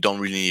 you don't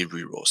really need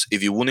rerolls.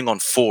 If you're wounding on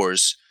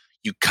 4s,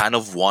 you kind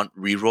of want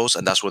rerolls,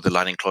 and that's where the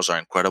lightning claws are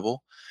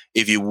incredible.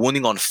 If you're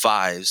wounding on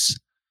 5s,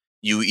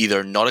 you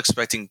either not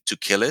expecting to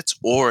kill it,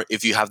 or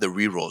if you have the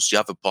rerolls, you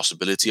have a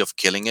possibility of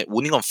killing it.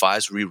 Wounding on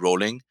 5s,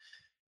 rerolling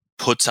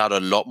puts out a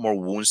lot more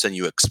wounds than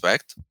you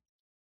expect.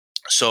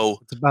 So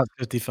it's about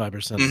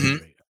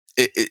 55%.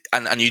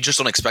 And you just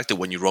don't expect it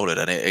when you roll it,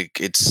 and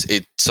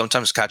it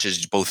sometimes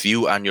catches both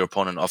you and your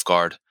opponent off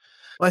guard.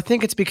 Well, I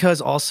think it's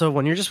because also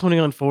when you're just winning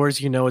on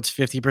 4s, it's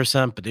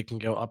 50%, but it can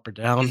go up or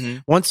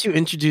down. Once you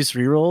introduce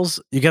rerolls,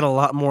 you get a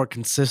lot more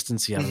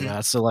consistency out of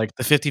that. So like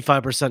the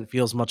 55%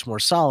 feels much more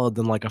solid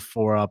than like a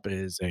 4-up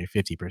is a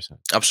 50%.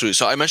 Absolutely.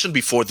 So I mentioned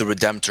before the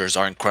Redemptors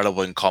are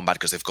incredible in combat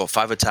because they've got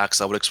 5 attacks,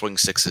 double exploring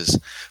 6s.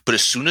 But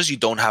as soon as you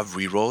don't have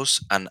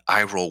rerolls, and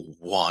I roll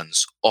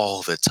 1s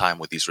all the time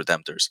with these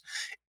Redemptors,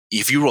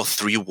 if you roll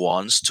 3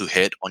 1s to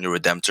hit on your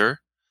Redemptor,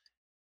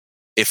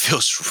 it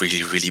feels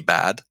really, really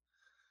bad.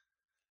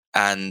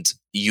 And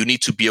you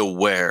need to be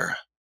aware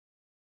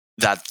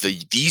that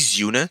these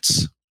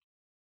units,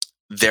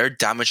 their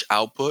damage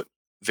output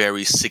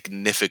varies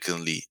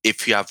significantly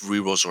if you have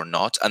rerolls or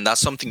not. And that's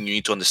something you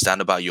need to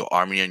understand about your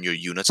army and your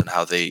units and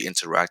how they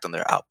interact on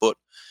their output.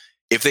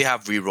 If they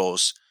have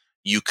rerolls,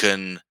 you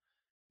can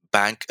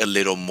bank a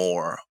little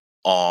more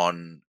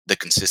on the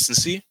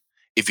consistency.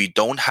 If you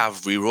don't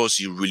have rerolls,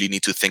 you really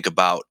need to think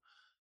about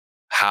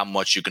how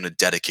much you're going to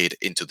dedicate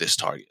into this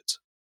target.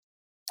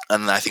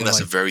 And I think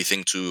that's a very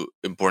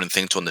important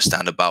thing to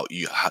understand about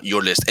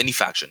your list, any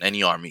faction,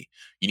 any army.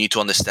 You need to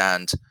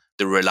understand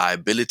the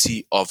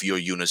reliability of your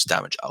unit's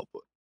damage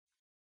output.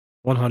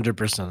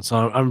 100%.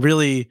 So I'm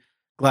really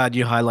glad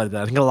you highlighted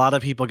that. I think a lot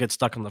of people get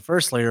stuck on the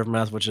first layer of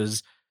math, which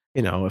is,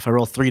 if I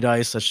roll 3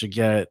 dice, I should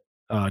get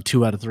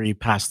 2 out of 3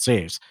 past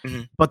saves.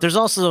 But there's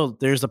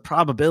a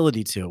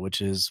probability to it, which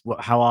is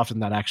how often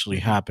that actually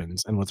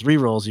happens. And with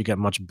rerolls, you get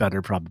much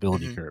better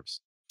probability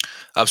curves.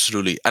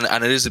 Absolutely. And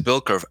it is a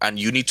build curve. And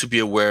you need to be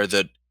aware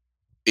that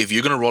if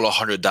you're going to roll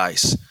 100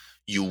 dice,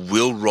 you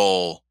will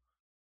roll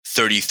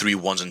 33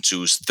 1s and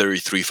 2s,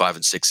 33 5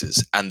 and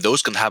 6s. And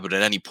those can happen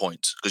at any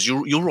point because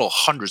you'll roll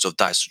hundreds of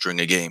dice during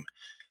a game.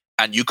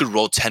 And you could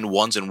roll 10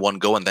 1s in one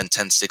go and then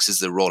 10 6s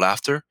the roll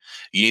after.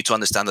 You need to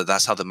understand that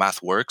that's how the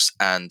math works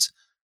and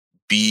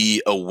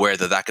be aware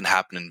that can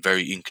happen in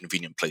very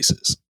inconvenient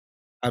places.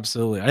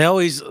 Absolutely.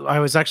 I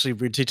was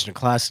actually teaching a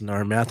class in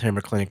our math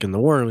hammer clinic in the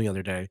war room the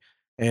other day.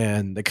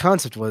 And the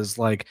concept was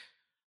like,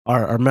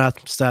 our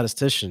math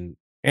statistician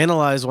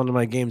analyzed one of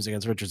my games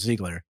against Richard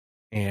Ziegler,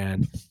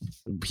 and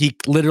he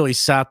literally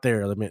sat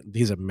there. I mean,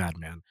 he's a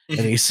madman, and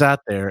he sat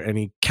there and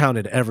he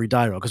counted every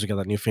die roll because we got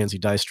that new fancy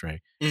dice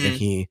tray, and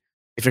he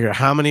figured out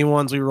how many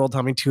ones we rolled,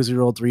 how many twos we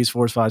rolled, threes,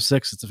 fours, fives,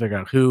 sixes, to figure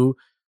out who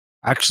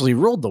actually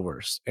rolled the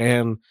worst.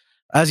 And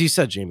as you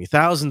said, Jamie,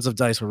 thousands of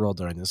dice were rolled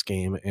during this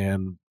game,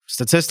 and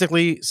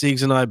statistically,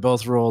 Siegs and I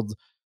both rolled.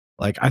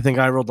 Like, I think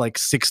I rolled like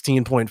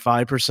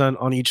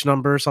 16.5% on each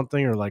number or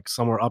something, or like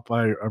somewhere up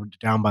by or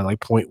down by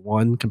like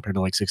 0.1 compared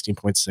to like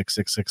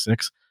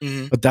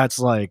 16.6666. But that's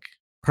like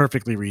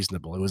perfectly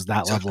reasonable. It was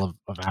that level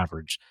of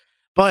average.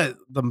 But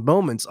the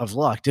moments of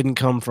luck didn't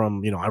come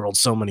from, I rolled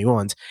so many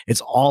ones. It's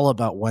all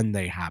about when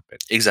they happen.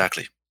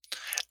 Exactly.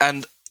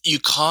 And you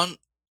can't,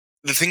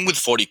 the thing with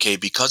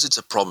 40K, because it's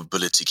a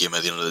probability game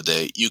at the end of the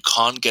day, you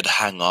can't get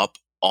hung up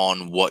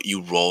on what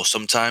you roll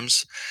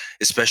sometimes,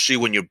 especially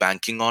when you're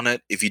banking on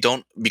it. If you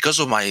don't, because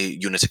of my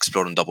units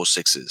explode on double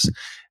sixes,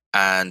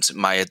 and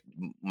my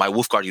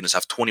Wolfguard units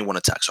have 21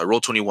 attacks, so I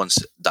roll 21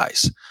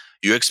 dice.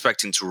 You're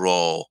expecting to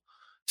roll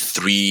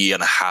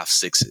 3.5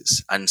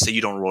 sixes, and say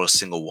you don't roll a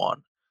single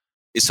one.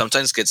 It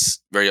sometimes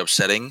gets very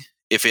upsetting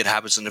if it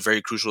happens in a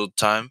very crucial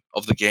time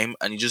of the game,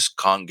 and you just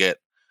can't get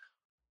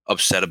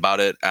upset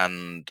about it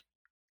and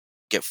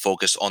get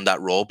focused on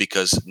that roll,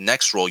 because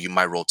next roll you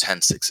might roll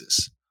 10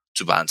 sixes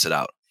to balance it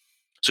out.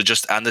 So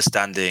just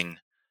understanding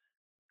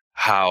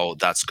how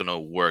that's going to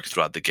work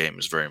throughout the game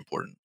is very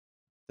important.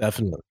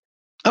 Definitely.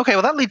 Okay,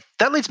 well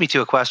that leads me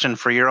to a question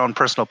for your own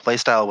personal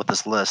playstyle with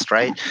this list,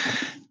 right?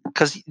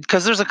 Because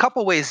there's a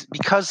couple ways,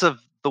 because of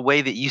the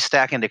way that you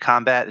stack into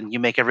combat and you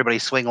make everybody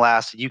swing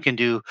last, you can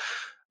do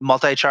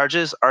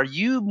multi-charges. Are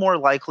you more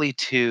likely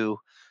to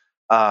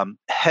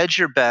hedge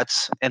your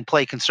bets and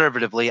play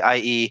conservatively,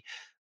 i.e.,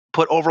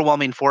 put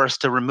overwhelming force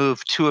to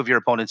remove 2 of your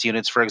opponent's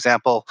units, for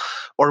example?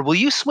 Or will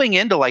you swing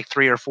into like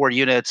 3 or 4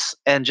 units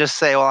and just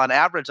say, well, on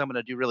average, I'm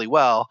going to do really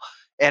well,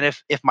 and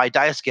if my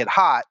dice get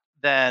hot,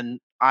 then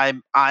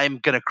I'm going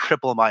to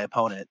cripple my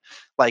opponent?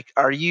 Like,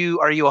 are you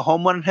a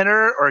home run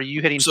hitter, or are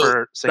you hitting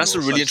for singles? That's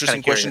a really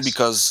interesting question,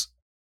 because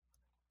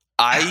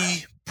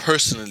I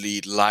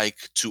personally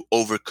like to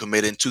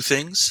overcommit into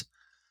things.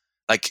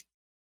 Like,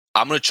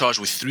 I'm going to charge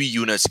with 3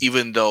 units,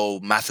 even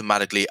though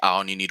mathematically I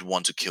only need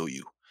 1 to kill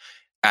you.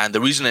 And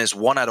the reason is,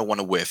 1, I don't want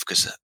to whiff,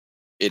 because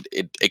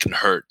it can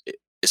hurt,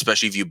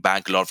 especially if you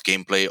bank a lot of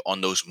gameplay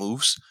on those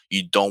moves.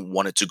 You don't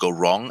want it to go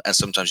wrong, and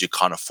sometimes you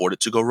can't afford it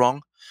to go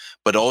wrong.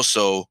 But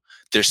also,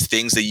 there's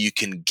things that you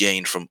can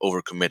gain from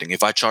overcommitting.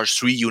 If I charge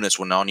 3 units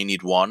when I only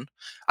need 1,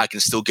 I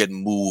can still get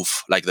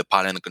move like the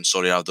Paladin and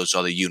Consolidator out of those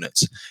other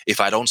units. If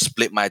I don't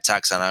split my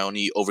attacks and I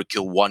only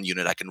overkill 1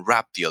 unit, I can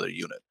wrap the other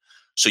unit.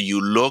 So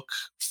you look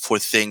for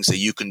things that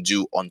you can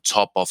do on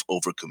top of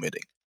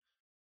overcommitting,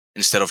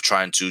 instead of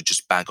trying to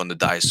just bank on the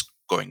dice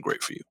going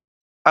great for you.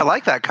 I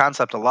like that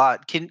concept a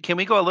lot. Can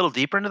we go a little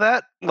deeper into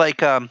that?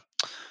 Like,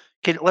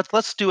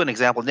 let's do an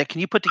example. Nick,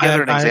 can you put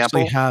together an example?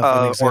 I actually have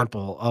an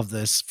example of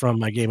this from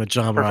my game at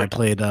John, where I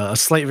played a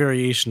slight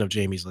variation of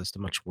Jamie's list, a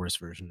much worse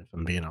version, if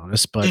I'm being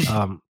honest. But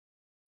I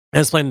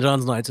was playing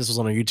John's Knights. This was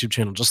on our YouTube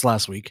channel just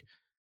last week,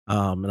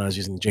 and I was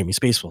using Jaime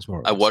Space Wolves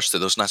more. I watched it.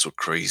 Those Knights were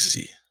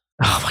crazy.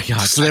 Oh my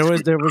god! So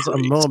there was a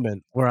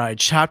moment where I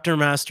chapter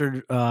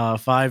mastered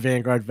 5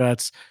 Vanguard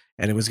vets,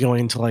 and it was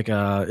going to like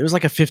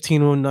a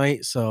 15 wound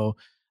knight. So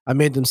I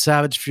made them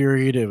Savage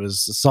Furied. It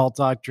was Assault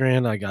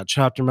Doctrine. I got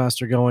chapter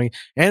master going,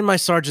 and my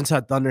sergeants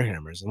had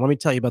Thunderhammers. And let me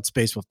tell you about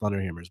Space Wolf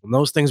Thunderhammers. When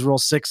those things roll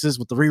 6s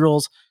with the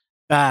rerolls,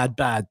 bad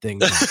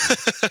things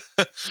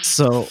happen.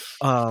 So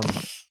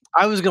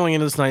I was going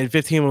into this night,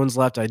 15 wounds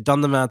left. I'd done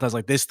the math. I was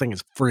like, this thing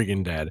is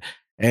friggin' dead.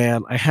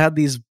 And I had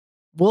these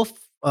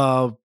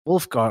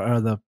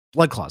the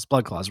blood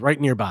claws right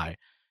nearby,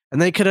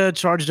 and they could have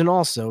charged in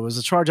also. It was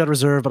a charge out of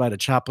reserve, but I had a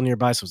chaplain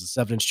nearby, so it was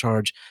a 7-inch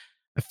charge.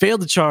 I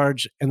failed the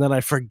charge, and then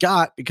I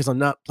forgot, because I'm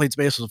not played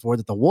Space before,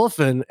 that the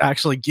Wulfen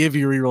actually give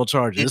you reroll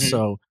charges.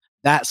 So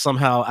that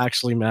somehow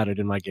actually mattered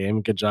in my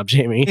game. Good job,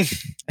 Jamie.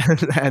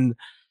 And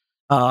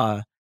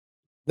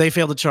they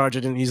failed the charge.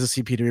 I didn't use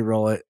the CP to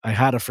reroll it. I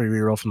had a free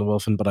reroll from the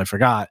Wulfen, but I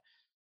forgot.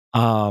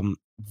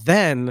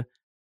 Then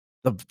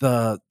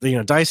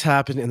the dice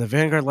happened, and the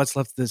Vanguard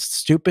left this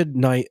stupid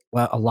knight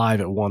alive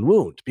at 1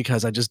 wound,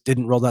 because I just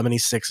didn't roll that many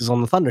 6s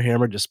on the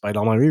Thunderhammer despite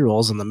all my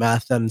rerolls, and the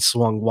math then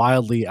swung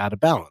wildly out of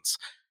balance.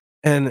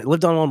 And it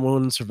lived on 1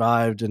 wound and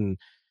survived, and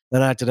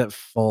then acted at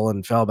full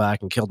and fell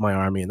back and killed my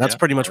army, and that's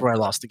pretty much where I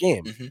lost the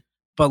game.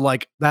 But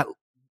like that,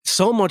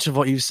 so much of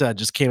what you said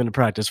just came into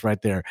practice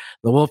right there.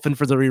 The Wulfen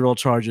for the reroll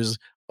charges,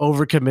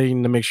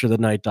 overcommitting to make sure the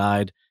knight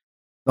died,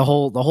 the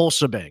whole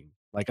shebang.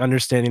 Like,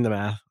 understanding the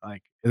math,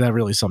 like, that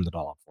really summed it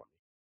all up for me.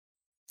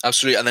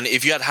 Absolutely. And then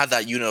if you had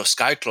that unit of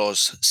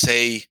Skyclaws,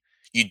 say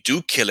you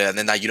do kill it, and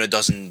then that unit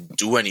doesn't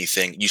do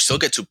anything, you still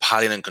get to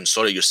Paladin and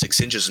Consolidate your 6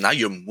 inches. Now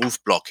you're move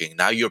blocking.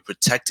 Now you're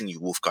protecting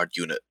your Wolfguard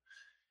unit.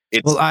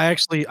 Well, I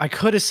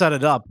could have set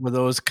it up where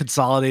those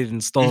consolidated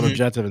and stolen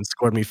objective and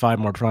scored me 5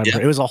 more prime.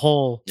 It was a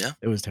whole.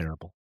 It was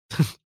terrible.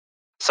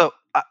 So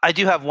I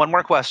do have one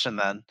more question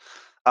then.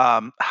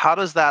 How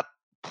does that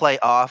play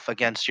off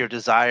against your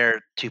desire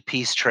to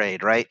peace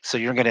trade, right? So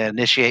you're going to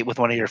initiate with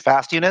one of your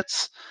fast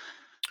units.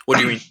 What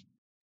do you mean?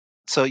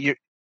 So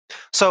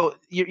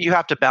you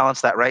have to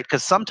balance that, right?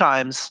 Because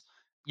sometimes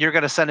you're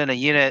going to send in a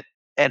unit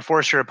and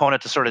force your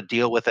opponent to sort of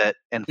deal with it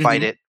and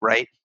fight it,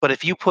 right? But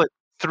if you put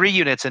 3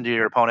 units into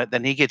your opponent,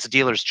 then he gets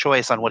dealer's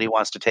choice on what he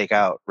wants to take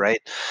out,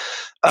 right?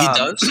 He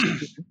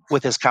does.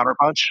 With his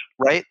counterpunch,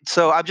 right?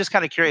 So I'm just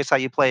kind of curious how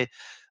you play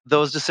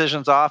those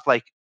decisions off.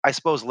 Like, I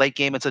suppose late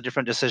game it's a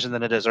different decision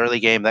than it is early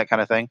game, that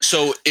kind of thing.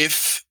 So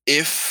if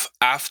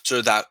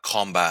after that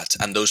combat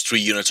and those 3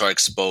 units are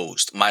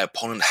exposed, my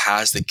opponent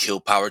has the kill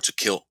power to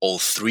kill all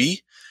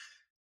 3,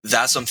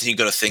 that's something you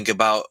got to think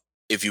about.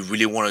 If you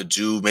really want to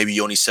do, maybe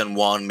you only send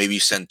 1, maybe you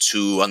send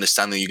 2,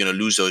 understanding you're going to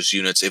lose those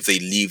units if they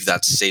leave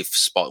that safe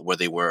spot where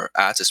they were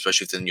at,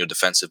 especially within your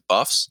defensive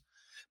buffs.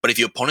 But if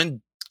your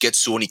opponent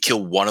gets to only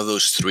kill 1 of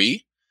those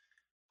 3,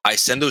 I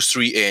send those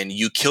 3 in,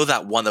 you kill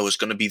that 1 that was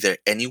going to be there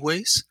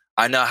anyways.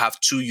 I now have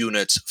 2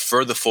 units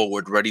further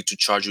forward ready to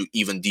charge you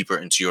even deeper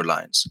into your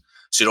lines.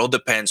 So it all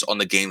depends on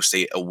the game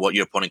state of what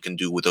your opponent can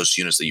do with those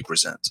units that you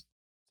present.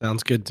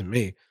 Sounds good to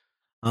me.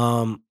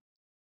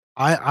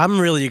 I'm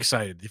really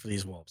excited for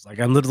these wolves. Like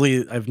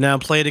I've now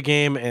played a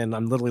game and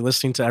I'm literally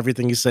listening to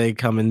everything you say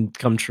come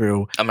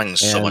true. I'm having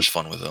so much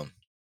fun with them.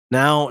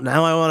 Now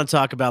I want to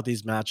talk about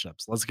these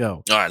matchups. Let's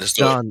go. All right, let's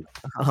do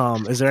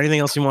it. Is there anything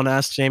else you want to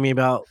ask Jamie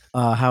about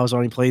how his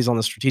army plays on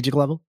the strategic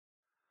level?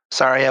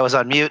 Sorry, I was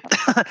on mute.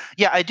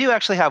 Yeah, I do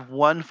actually have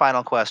one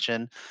final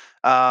question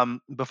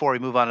before we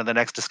move on to the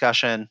next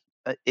discussion.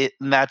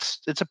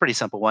 It's a pretty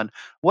simple one.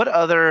 What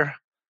other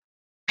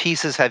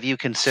pieces have you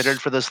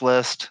considered for this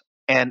list,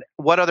 and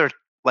what other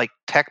like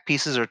tech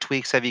pieces or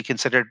tweaks have you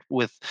considered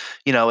with,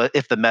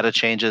 if the meta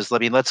changes? I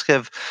mean, let's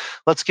give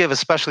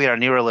especially our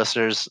newer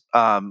listeners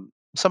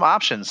some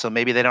options, so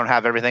maybe they don't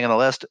have everything on the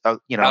list.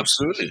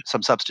 Absolutely,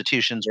 some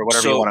substitutions or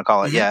whatever you want to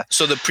call it. Yeah.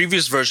 So the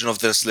previous version of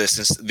this list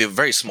is the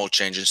very small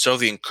change. Instead of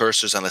the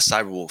Incursors and the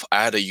Cyberwolf,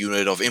 I had a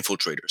unit of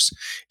Infiltrators.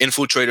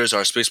 Infiltrators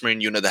are a Space Marine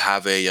unit that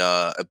have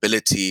a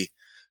ability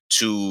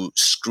to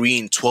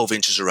screen 12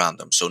 inches around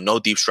them. So no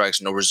deep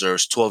strikes, no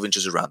reserves, 12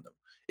 inches around them.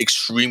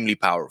 Extremely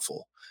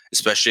powerful,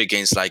 especially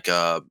against like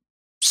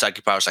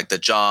psychic powers like the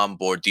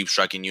Jump or deep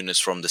striking units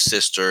from the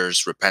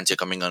Sisters, Repentia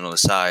coming on the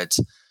sides.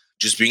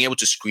 Just being able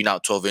to screen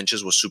out 12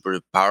 inches was super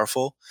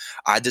powerful.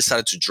 I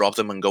decided to drop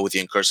them and go with the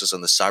Incursors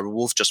and the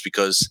Cyberwolf just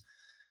because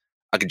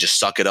I could just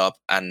suck it up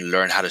and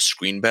learn how to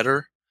screen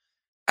better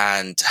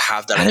and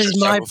have that. That is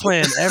my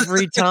plan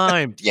every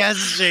time.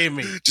 Yes,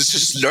 Jamie.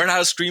 Just learn how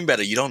to screen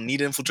better. You don't need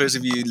infiltrators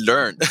if you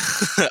learn.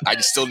 I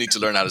still need to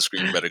learn how to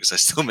screen better because I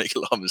still make a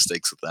lot of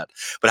mistakes with that.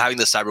 But having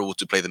the Cyberwolf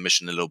to play the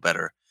mission a little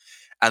better.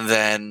 And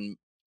then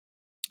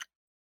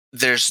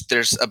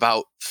there's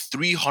about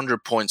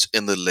 300 points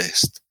in the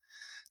list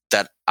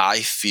that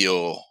I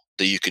feel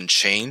that you can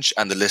change,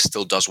 and the list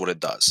still does what it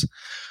does.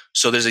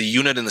 So there's a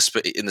unit in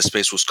the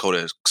Space Wolves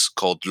Codex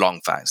called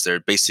Longfangs. They're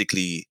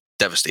basically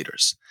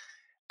Devastators.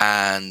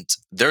 And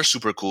they're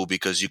super cool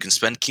because you can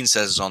spend Keen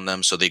Senses on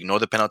them, so they ignore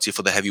the penalty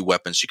for the heavy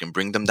weapons. You can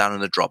bring them down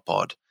in a drop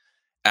pod,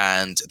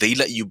 and they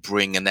let you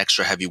bring an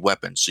extra heavy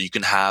weapon. So you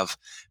can have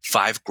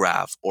 5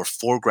 grav or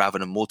 4 grav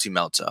in a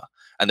multi-melter.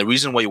 And the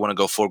reason why you want to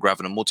go 4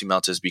 grav in a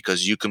multi-melter is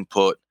because you can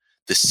put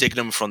the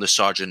Signum from the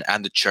Sergeant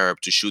and the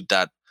Cherub to shoot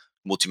that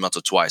multi-melter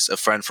twice. A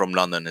friend from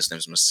London, his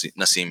name's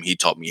Nassim, he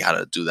taught me how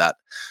to do that.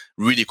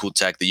 Really cool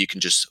tech that you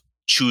can just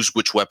choose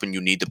which weapon you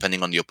need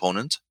depending on the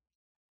opponent.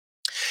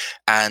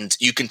 And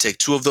you can take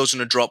 2 of those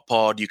in a drop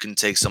pod. You can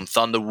take some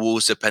Thunder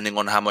Wolves depending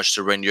on how much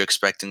terrain you're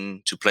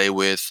expecting to play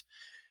with.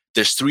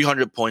 There's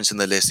 300 points in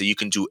the list that you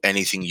can do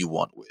anything you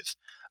want with.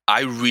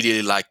 I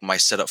really like my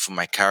setup for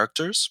my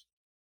characters.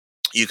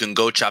 You can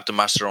go Chapter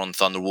Master on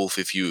Thunder Wolf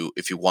if you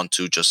want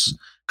to, just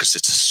because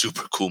it's a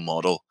super cool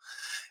model.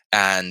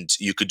 And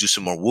you could do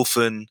some more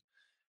Wulfen.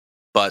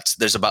 But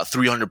there's about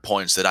 300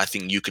 points that I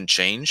think you can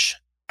change,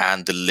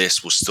 and the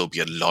list will still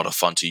be a lot of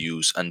fun to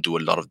use and do a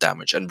lot of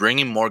damage. And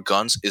bringing more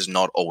guns is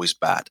not always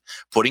bad.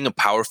 Putting a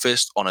Power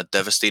Fist on a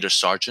Devastator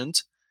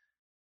Sergeant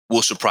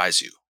will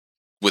surprise you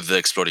with the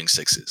Exploding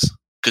Sixes.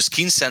 Because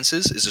Keen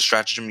Senses is a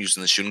stratagem used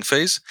in the shooting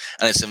phase,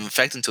 and it's in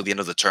effect until the end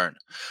of the turn.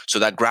 So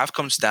that graph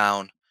comes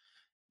down,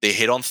 they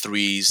hit on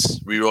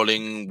 3s,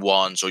 rerolling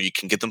 1s, or you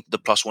can get them the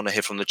 +1 to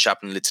hit from the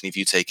Chaplain Litany if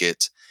you take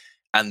it.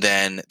 And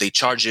then they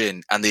charge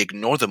in and they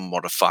ignore the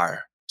modifiers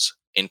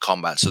in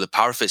combat. So the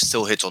Power Fist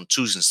still hits on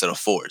 2s instead of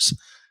 4s.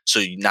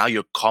 So now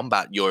your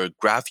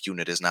graph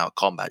unit is now a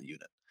combat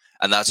unit.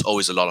 And that's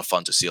always a lot of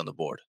fun to see on the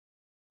board.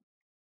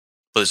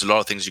 But there's a lot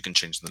of things you can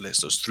change in the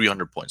list. Those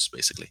 300 points,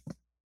 basically.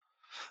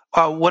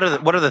 What are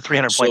the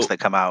 300 points that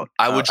come out?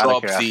 I would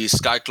drop the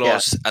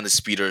Skyclaws and the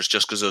Speeders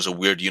just because those are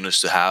weird units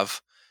to have.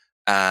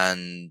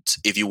 And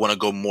if you want to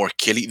go more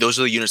killy, those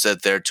are the units that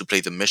are there to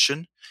play the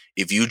mission.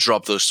 If you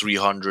drop those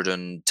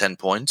 310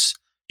 points,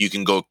 you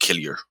can go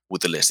killier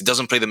with the list. It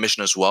doesn't play the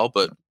mission as well,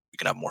 but you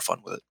can have more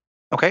fun with it.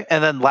 Okay,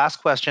 and then last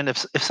question.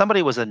 If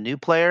somebody was a new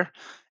player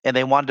and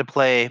they wanted to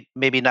play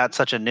maybe not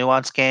such a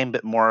nuanced game,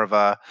 but more of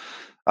a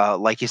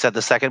like you said,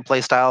 the second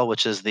play style,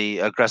 which is the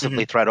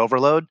aggressively threat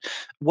overload.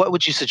 What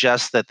would you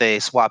suggest that they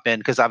swap in?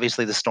 Because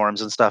obviously the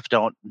storms and stuff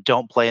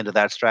don't play into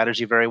that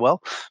strategy very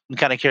well. I'm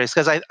kind of curious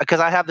because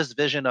I have this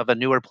vision of a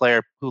newer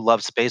player who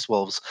loves Space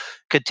Wolves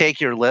could take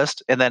your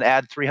list and then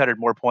add 300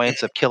 more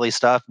points of killy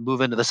stuff,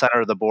 move into the center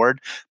of the board,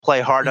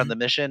 play hard on the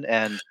mission,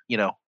 and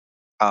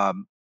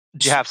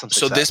do you have some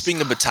success? So this being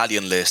the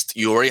battalion list,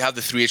 you already have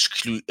the 3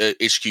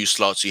 HQ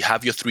slots. You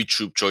have your 3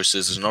 troop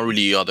choices. There's not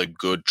really other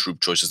good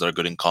troop choices that are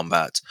good in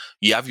combat.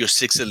 You have your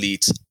 6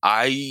 elites.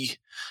 I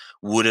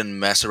wouldn't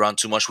mess around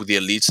too much with the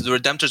elites. The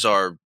Redemptors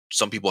are,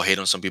 some people hate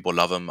them, some people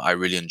love them. I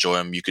really enjoy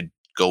them. You could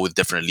go with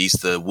different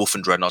elites. The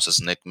Wulfen Dreadnoughts, as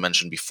Nick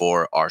mentioned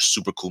before, are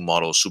super cool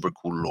models, super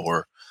cool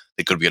lore.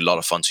 They could be a lot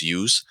of fun to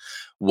use.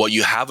 What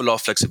you have a lot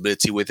of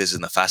flexibility with is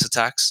in the fast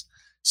attacks.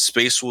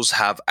 Space Wolves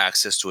have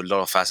access to a lot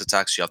of fast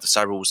attacks. You have the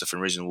Cyberwolves, the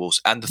Fenrisian Wolves,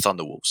 and the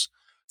Thunderwolves.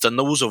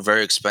 Thunderwolves are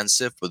very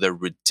expensive, but they're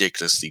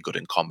ridiculously good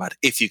in combat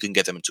if you can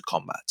get them into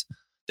combat.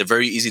 They're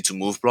very easy to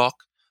move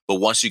block, but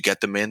once you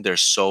get them in, they're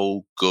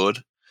so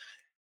good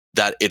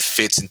that it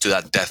fits into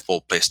that Death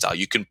Bolt playstyle.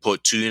 You can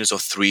put 2 units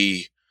of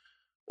 3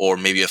 or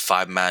maybe a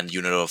 5-man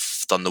unit of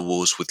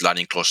Thunderwolves with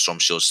Lightning Claw, Storm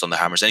Shields,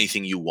 Thunderhammers,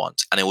 anything you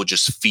want, and it will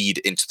just feed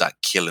into that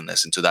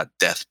killiness, into that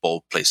Death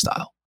Bolt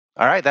playstyle.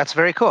 All right, that's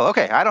very cool.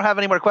 Okay, I don't have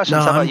any more questions.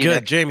 No, How about I'm you, good,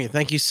 Nick? Jamie.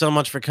 Thank you so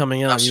much for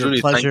coming on. Absolutely.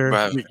 Your pleasure,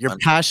 Thank you for your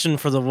passion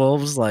for the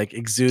Wolves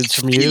exudes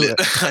from you.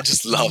 I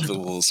just love the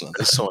Wolves, man.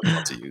 They're so much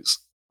fun to use.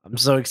 I'm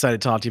so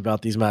excited to talk to you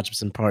about these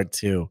matchups in part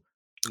 2.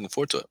 Looking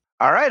forward to it.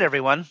 All right,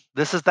 everyone.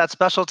 This is that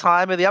special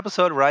time of the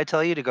episode where I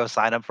tell you to go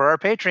sign up for our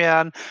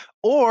Patreon,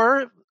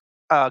 or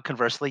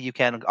conversely, you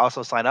can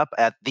also sign up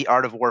at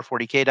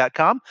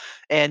theartofwar40k.com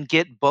and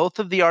get both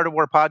of the Art of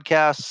War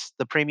podcasts,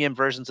 the premium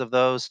versions of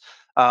those,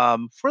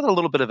 for a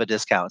little bit of a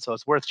discount. So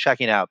it's worth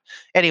checking out.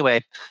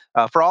 Anyway,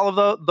 for all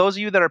of those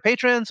of you that are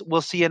patrons,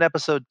 we'll see you in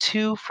episode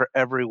 2. For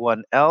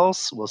everyone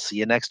else, we'll see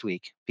you next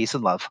week. Peace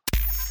and love.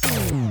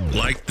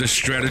 Like the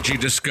strategy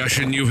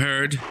discussion you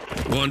heard?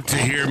 Want to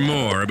hear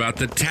more about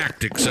the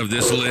tactics of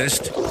this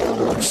list?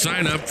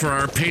 Sign up for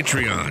our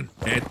Patreon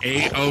at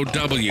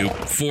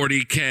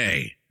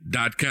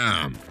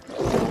AOW40k.com,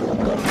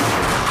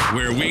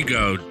 where we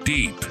go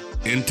deep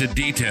into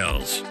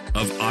details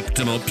of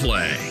optimal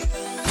play.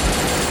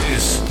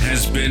 This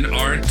has been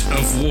Art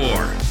of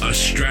War, a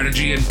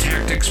strategy and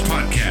tactics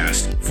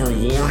podcast for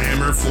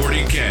Warhammer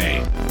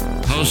 40k.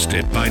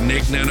 Hosted by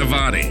Nick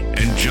Nanavati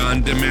and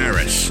John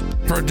Damaris.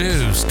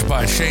 Produced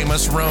by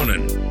Seamus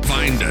Ronan.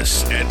 Find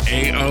us at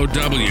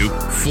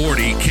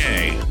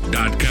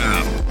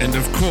AOW40k.com. And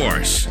of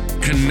course,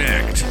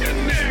 connect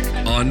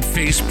on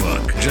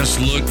Facebook.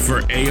 Just look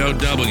for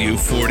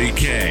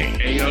AOW40k.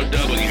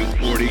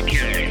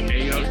 AOW40k.